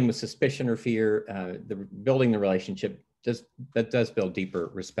you begin with suspicion or fear, building the relationship that does build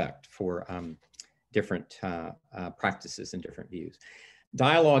deeper respect for different practices and different views.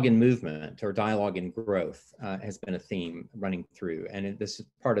 Dialogue in movement, or dialogue in growth, has been a theme running through, and this is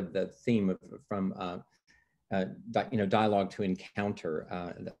part of the theme from dialogue to encounter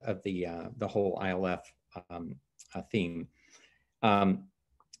of the whole ILF theme. And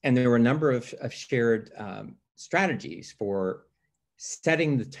there were a number of shared strategies for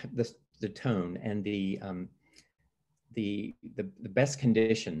setting the tone and the best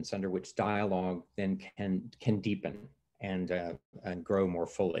conditions under which dialogue then can deepen and grow more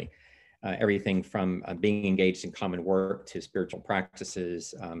fully. Everything from being engaged in common work to spiritual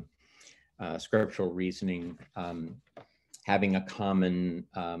practices, scriptural reasoning, having a common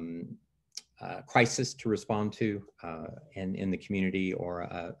crisis to respond to in the community, or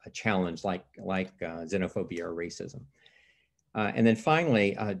a challenge like xenophobia or racism. And then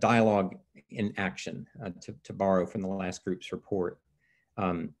finally, dialogue in action, to borrow from the last group's report.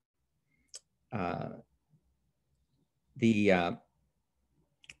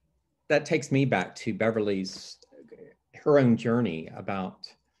 That takes me back to Beverly's, her own journey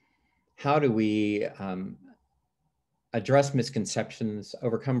about how do we address misconceptions,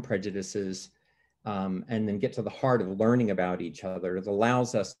 overcome prejudices, and then get to the heart of learning about each other. It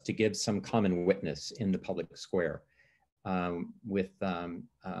allows us to give some common witness in the public square with a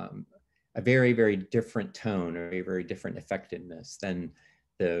very, very different tone, or a very different effectiveness than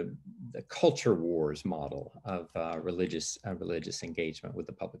the culture wars model of religious engagement with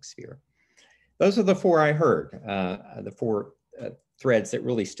the public sphere. Those are the four I heard, the four threads that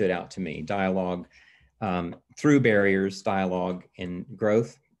really stood out to me: dialogue through barriers, dialogue in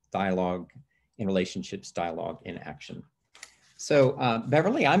growth, dialogue in relationships, dialogue in action. So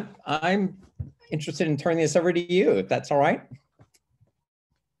Beverly, I'm interested in turning this over to you, if that's all right.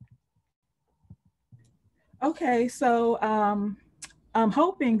 Okay, so I'm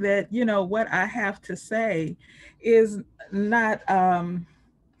hoping that, what I have to say is not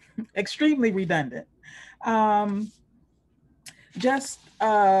extremely redundant. Just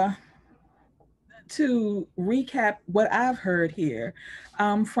to recap what I've heard here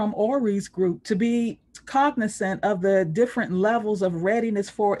from Ori's group, to be cognizant of the different levels of readiness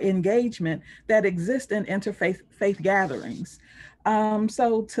for engagement that exist in interfaith gatherings.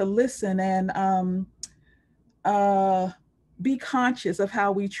 So to listen and be conscious of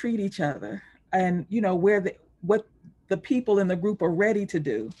how we treat each other, and what the people in the group are ready to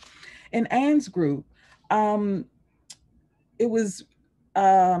do. In Anne's group, it was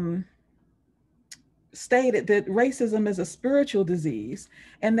stated that racism is a spiritual disease,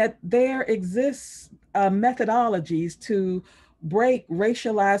 and that there exists methodologies to break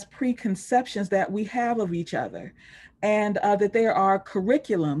racialized preconceptions that we have of each other, and that there are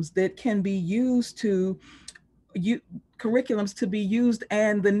curriculums that can be used to curriculums to be used,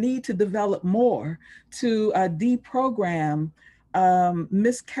 and the need to develop more to deprogram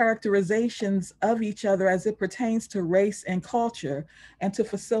mischaracterizations of each other as it pertains to race and culture, and to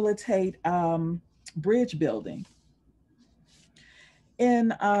facilitate bridge building.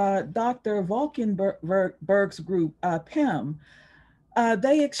 In Dr. Valkenburg's group, PIM,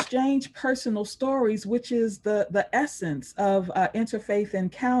 they exchange personal stories, which is the essence of interfaith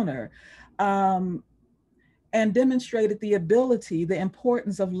encounter, and demonstrated the ability, the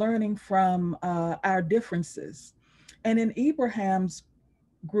importance of learning from our differences. And in Ibrahim's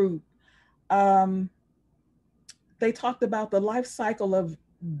group, they talked about the life cycle of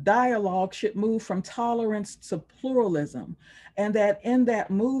dialogue should move from tolerance to pluralism, and that in that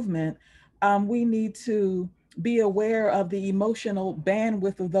movement, we need to be aware of the emotional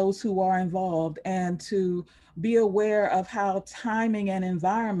bandwidth of those who are involved, and to be aware of how timing and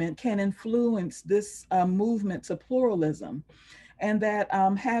environment can influence this movement to pluralism, and that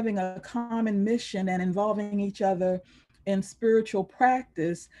having a common mission and involving each other in spiritual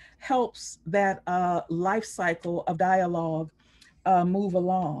practice helps that life cycle of dialogue move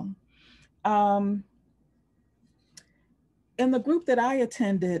along. In the group that I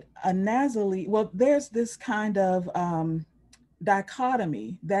attended, there's this kind of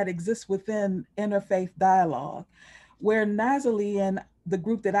dichotomy that exists within interfaith dialogue, where Nazali, in the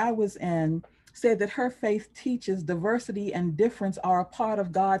group that I was in, said that her faith teaches diversity and difference are a part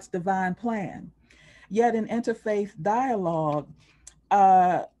of God's divine plan. Yet in interfaith dialogue,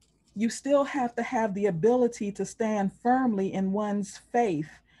 you still have to have the ability to stand firmly in one's faith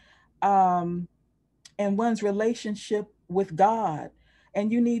and one's relationship with God.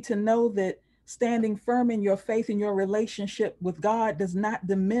 And you need to know that standing firm in your faith and your relationship with God does not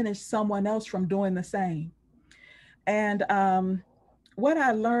diminish someone else from doing the same. And what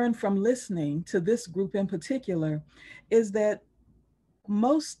I learned from listening to this group in particular is that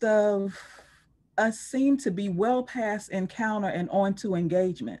most of us seem to be well past encounter and on to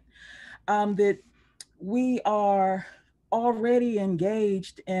engagement. That we are already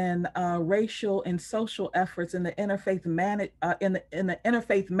engaged in racial and social efforts in the interfaith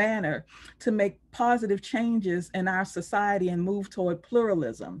manner to make positive changes in our society and move toward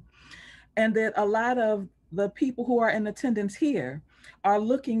pluralism. And that a lot of the people who are in attendance here are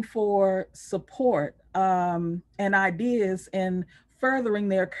looking for support and ideas in furthering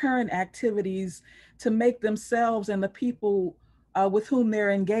their current activities to make themselves and the people with whom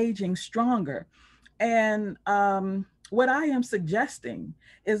they're engaging stronger. And what I am suggesting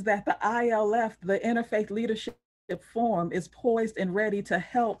is that the ILF, the Interfaith Leadership Forum, is poised and ready to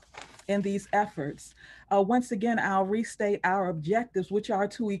help in these efforts. Once again, I'll restate our objectives, which are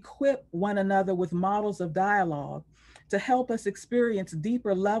to equip one another with models of dialogue, to help us experience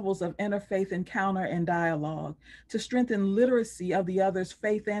deeper levels of interfaith encounter and dialogue, to strengthen literacy of the other's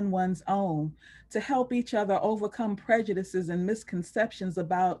faith and one's own, to help each other overcome prejudices and misconceptions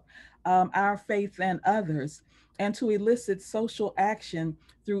about our faith and others, and to elicit social action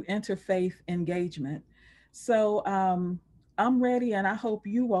through interfaith engagement. So I'm ready, and I hope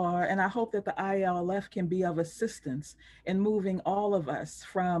you are, and I hope that the ILF can be of assistance in moving all of us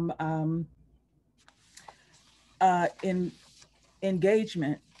from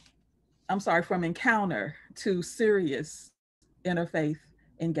from encounter to serious interfaith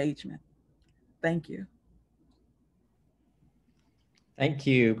engagement. Thank you. Thank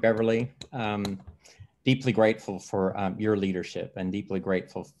you, Beverly. Deeply grateful for your leadership, and deeply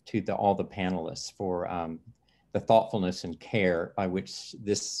grateful to all the panelists for the thoughtfulness and care by which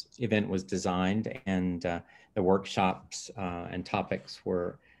this event was designed, and the workshops and topics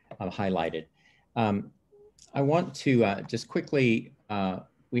were highlighted. I want to just quickly,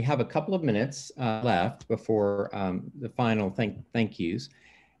 we have a couple of minutes left before the final thank yous.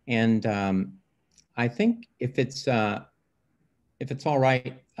 And I think if it's all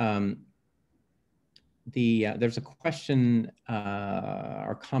right, there's a question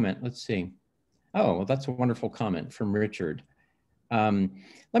or comment, let's see. Oh, well, that's a wonderful comment from Richard.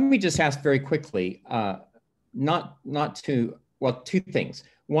 Let me just ask very quickly, two things.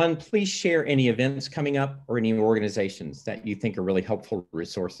 One, please share any events coming up or any organizations that you think are really helpful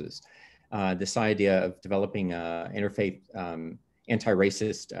resources. This idea of developing interfaith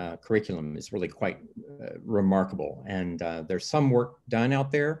anti-racist curriculum is really quite remarkable. And there's some work done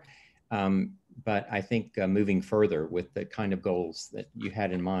out there, but I think moving further with the kind of goals that you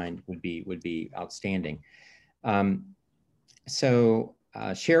had in mind would be outstanding. So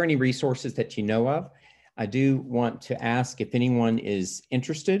share any resources that you know of. I do want to ask if anyone is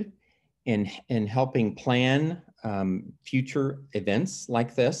interested in helping plan future events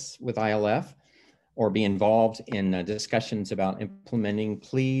like this with ILF. or be involved in discussions about implementing,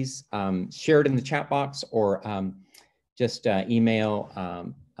 please share it in the chat box, or just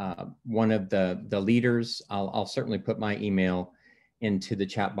email one of the leaders. I'll certainly put my email into the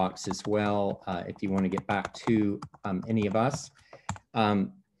chat box as well if you want to get back to any of us.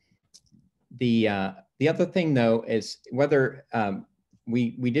 The other thing, though, is whether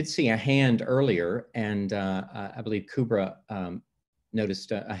we did see a hand earlier, and I believe Kubra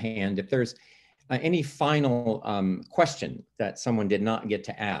noticed a hand. If there's any final question that someone did not get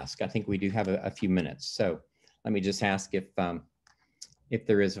to ask, I think we do have a few minutes. So let me just ask if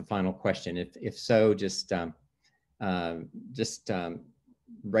there is a final question. If so, just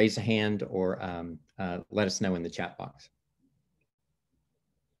raise a hand or let us know in the chat box.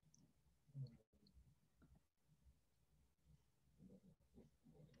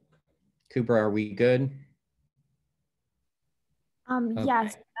 Kubra, are we good? Okay.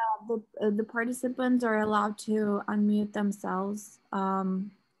 Yes, the participants are allowed to unmute themselves.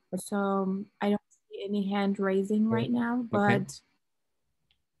 So I don't see any hand raising right now, but. Okay.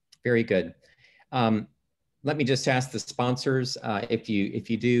 Very good. Let me just ask the sponsors if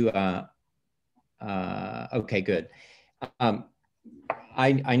you do. Okay, good.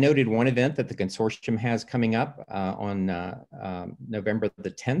 I noted one event that the consortium has coming up on November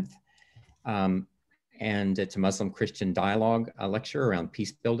the 10th. And it's a Muslim-Christian dialogue lecture around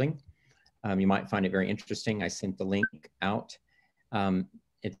peace building. You might find it very interesting. I sent the link out.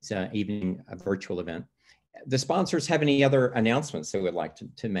 It's an evening, a virtual event. The sponsors have any other announcements they would like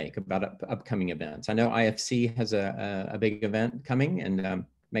to make about upcoming events? I know IFC has a big event coming, and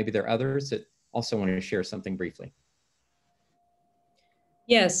maybe there are others that also want to share something briefly.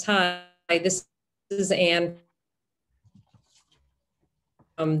 Yes, hi, this is Anne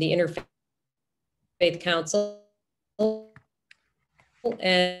from the Interfaith Council,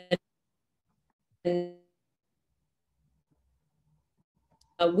 and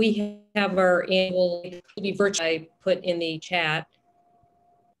we have our annual, will be virtual, I put in the chat.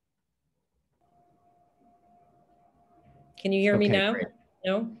 Can you hear me now? Great.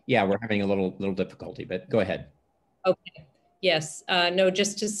 No? Yeah, we're having a little difficulty, but go ahead. Okay. Yes. No,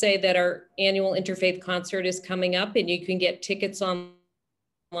 just to say that our annual Interfaith concert is coming up, and you can get tickets online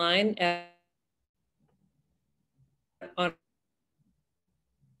on our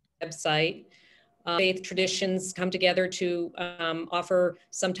website. Faith traditions come together to offer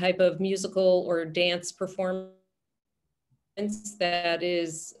some type of musical or dance performance that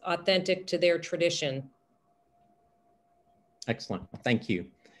is authentic to their tradition. Excellent. Thank you.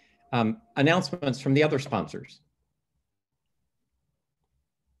 Announcements from the other sponsors.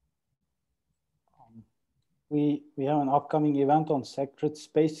 We have an upcoming event on sacred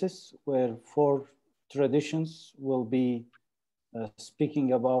spaces where 4 traditions will be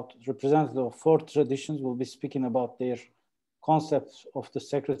speaking about, representatives of 4 traditions will be speaking about their concepts of the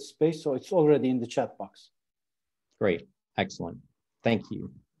sacred space. So it's already in the chat box. Great, excellent. Thank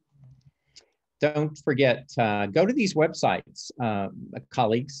you. Don't forget, go to these websites,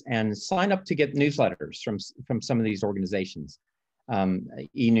 colleagues, and sign up to get newsletters from some of these organizations.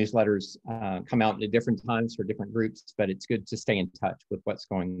 E-newsletters come out at different times for different groups, but it's good to stay in touch with what's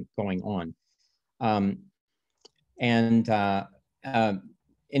going on.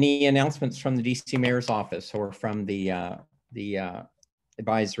 Any announcements from the DC Mayor's office or from the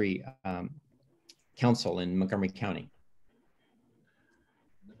advisory council in Montgomery County?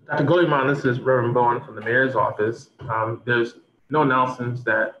 Dr. Goleman, this is Reverend Bowen from the Mayor's office. There's no announcements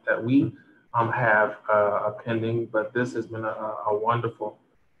that we have pending, but this has been a wonderful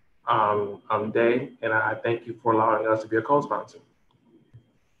day, and I thank you for allowing us to be a co-sponsor.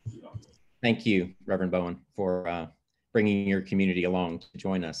 Thank you, Reverend Bowen, for bringing your community along to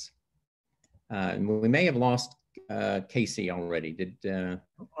join us. We may have lost Casey already. Did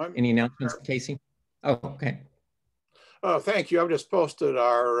any announcements, Casey? Oh, okay. Thank you. I've just posted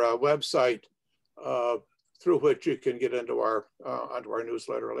our website through which you can get into our onto our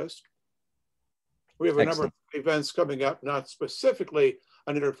newsletter list. We have a number of events coming up, not specifically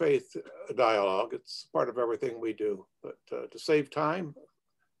an interfaith dialogue. It's part of everything we do, but to save time,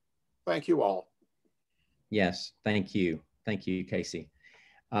 thank you all. Yes, thank you. Thank you, Casey.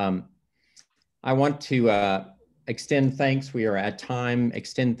 I want to extend thanks. We are at time.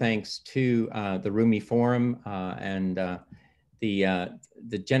 Extend thanks to the Rumi Forum and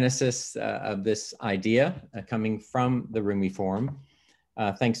the genesis of this idea coming from the Rumi Forum.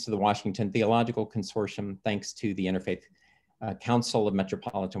 Thanks to the Washington Theological Consortium. Thanks to the Interfaith Council of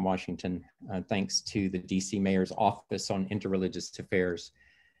Metropolitan Washington. Thanks to the DC Mayor's Office on Interreligious Affairs.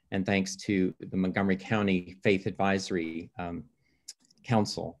 And thanks to the Montgomery County Faith Advisory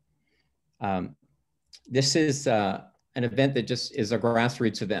Council. this is an event that just is a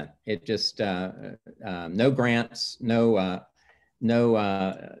grassroots event. It just, no grants, no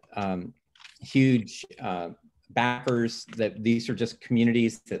huge backers, that these are just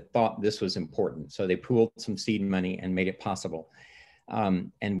communities that thought this was important. So they pooled some seed money and made it possible.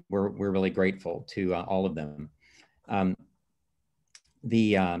 And we're really grateful to all of them.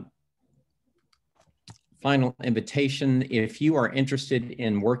 The final invitation, if you are interested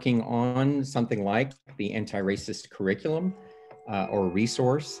in working on something like the anti-racist curriculum or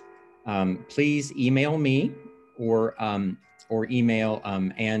resource, please email me or email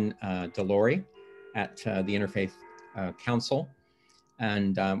Anne Delory at the Interfaith Council,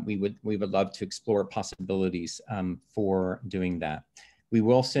 and we would love to explore possibilities for doing that. We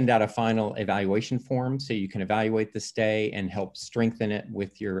will send out a final evaluation form so you can evaluate this day and help strengthen it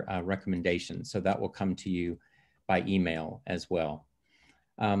with your recommendations. So that will come to you by email as well.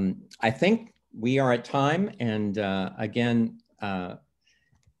 I think we are at time, and again,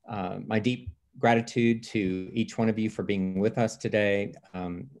 my deep gratitude to each one of you for being with us today.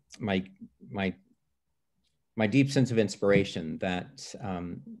 My deep sense of inspiration that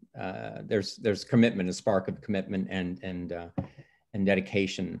there's commitment, a spark of commitment and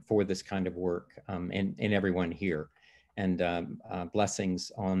dedication for this kind of work in everyone here, and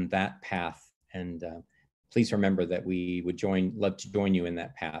blessings on that path. And please remember that we would love to join you in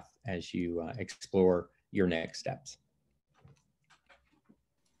that path as you explore your next steps.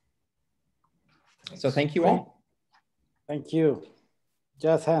 So thank you all. Thank you.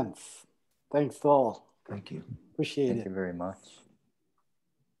 Jazz hands. Thanks to all. Thank you. Appreciate it. Thank you very much.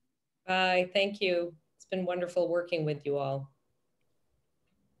 Bye. Thank you. It's been wonderful working with you all.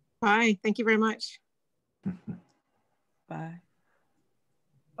 Bye. Thank you very much. Bye.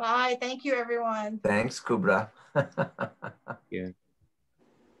 Bye. Thank you, everyone. Thanks, Kubra. Yeah.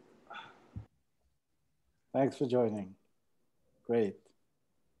 Thanks for joining. Great.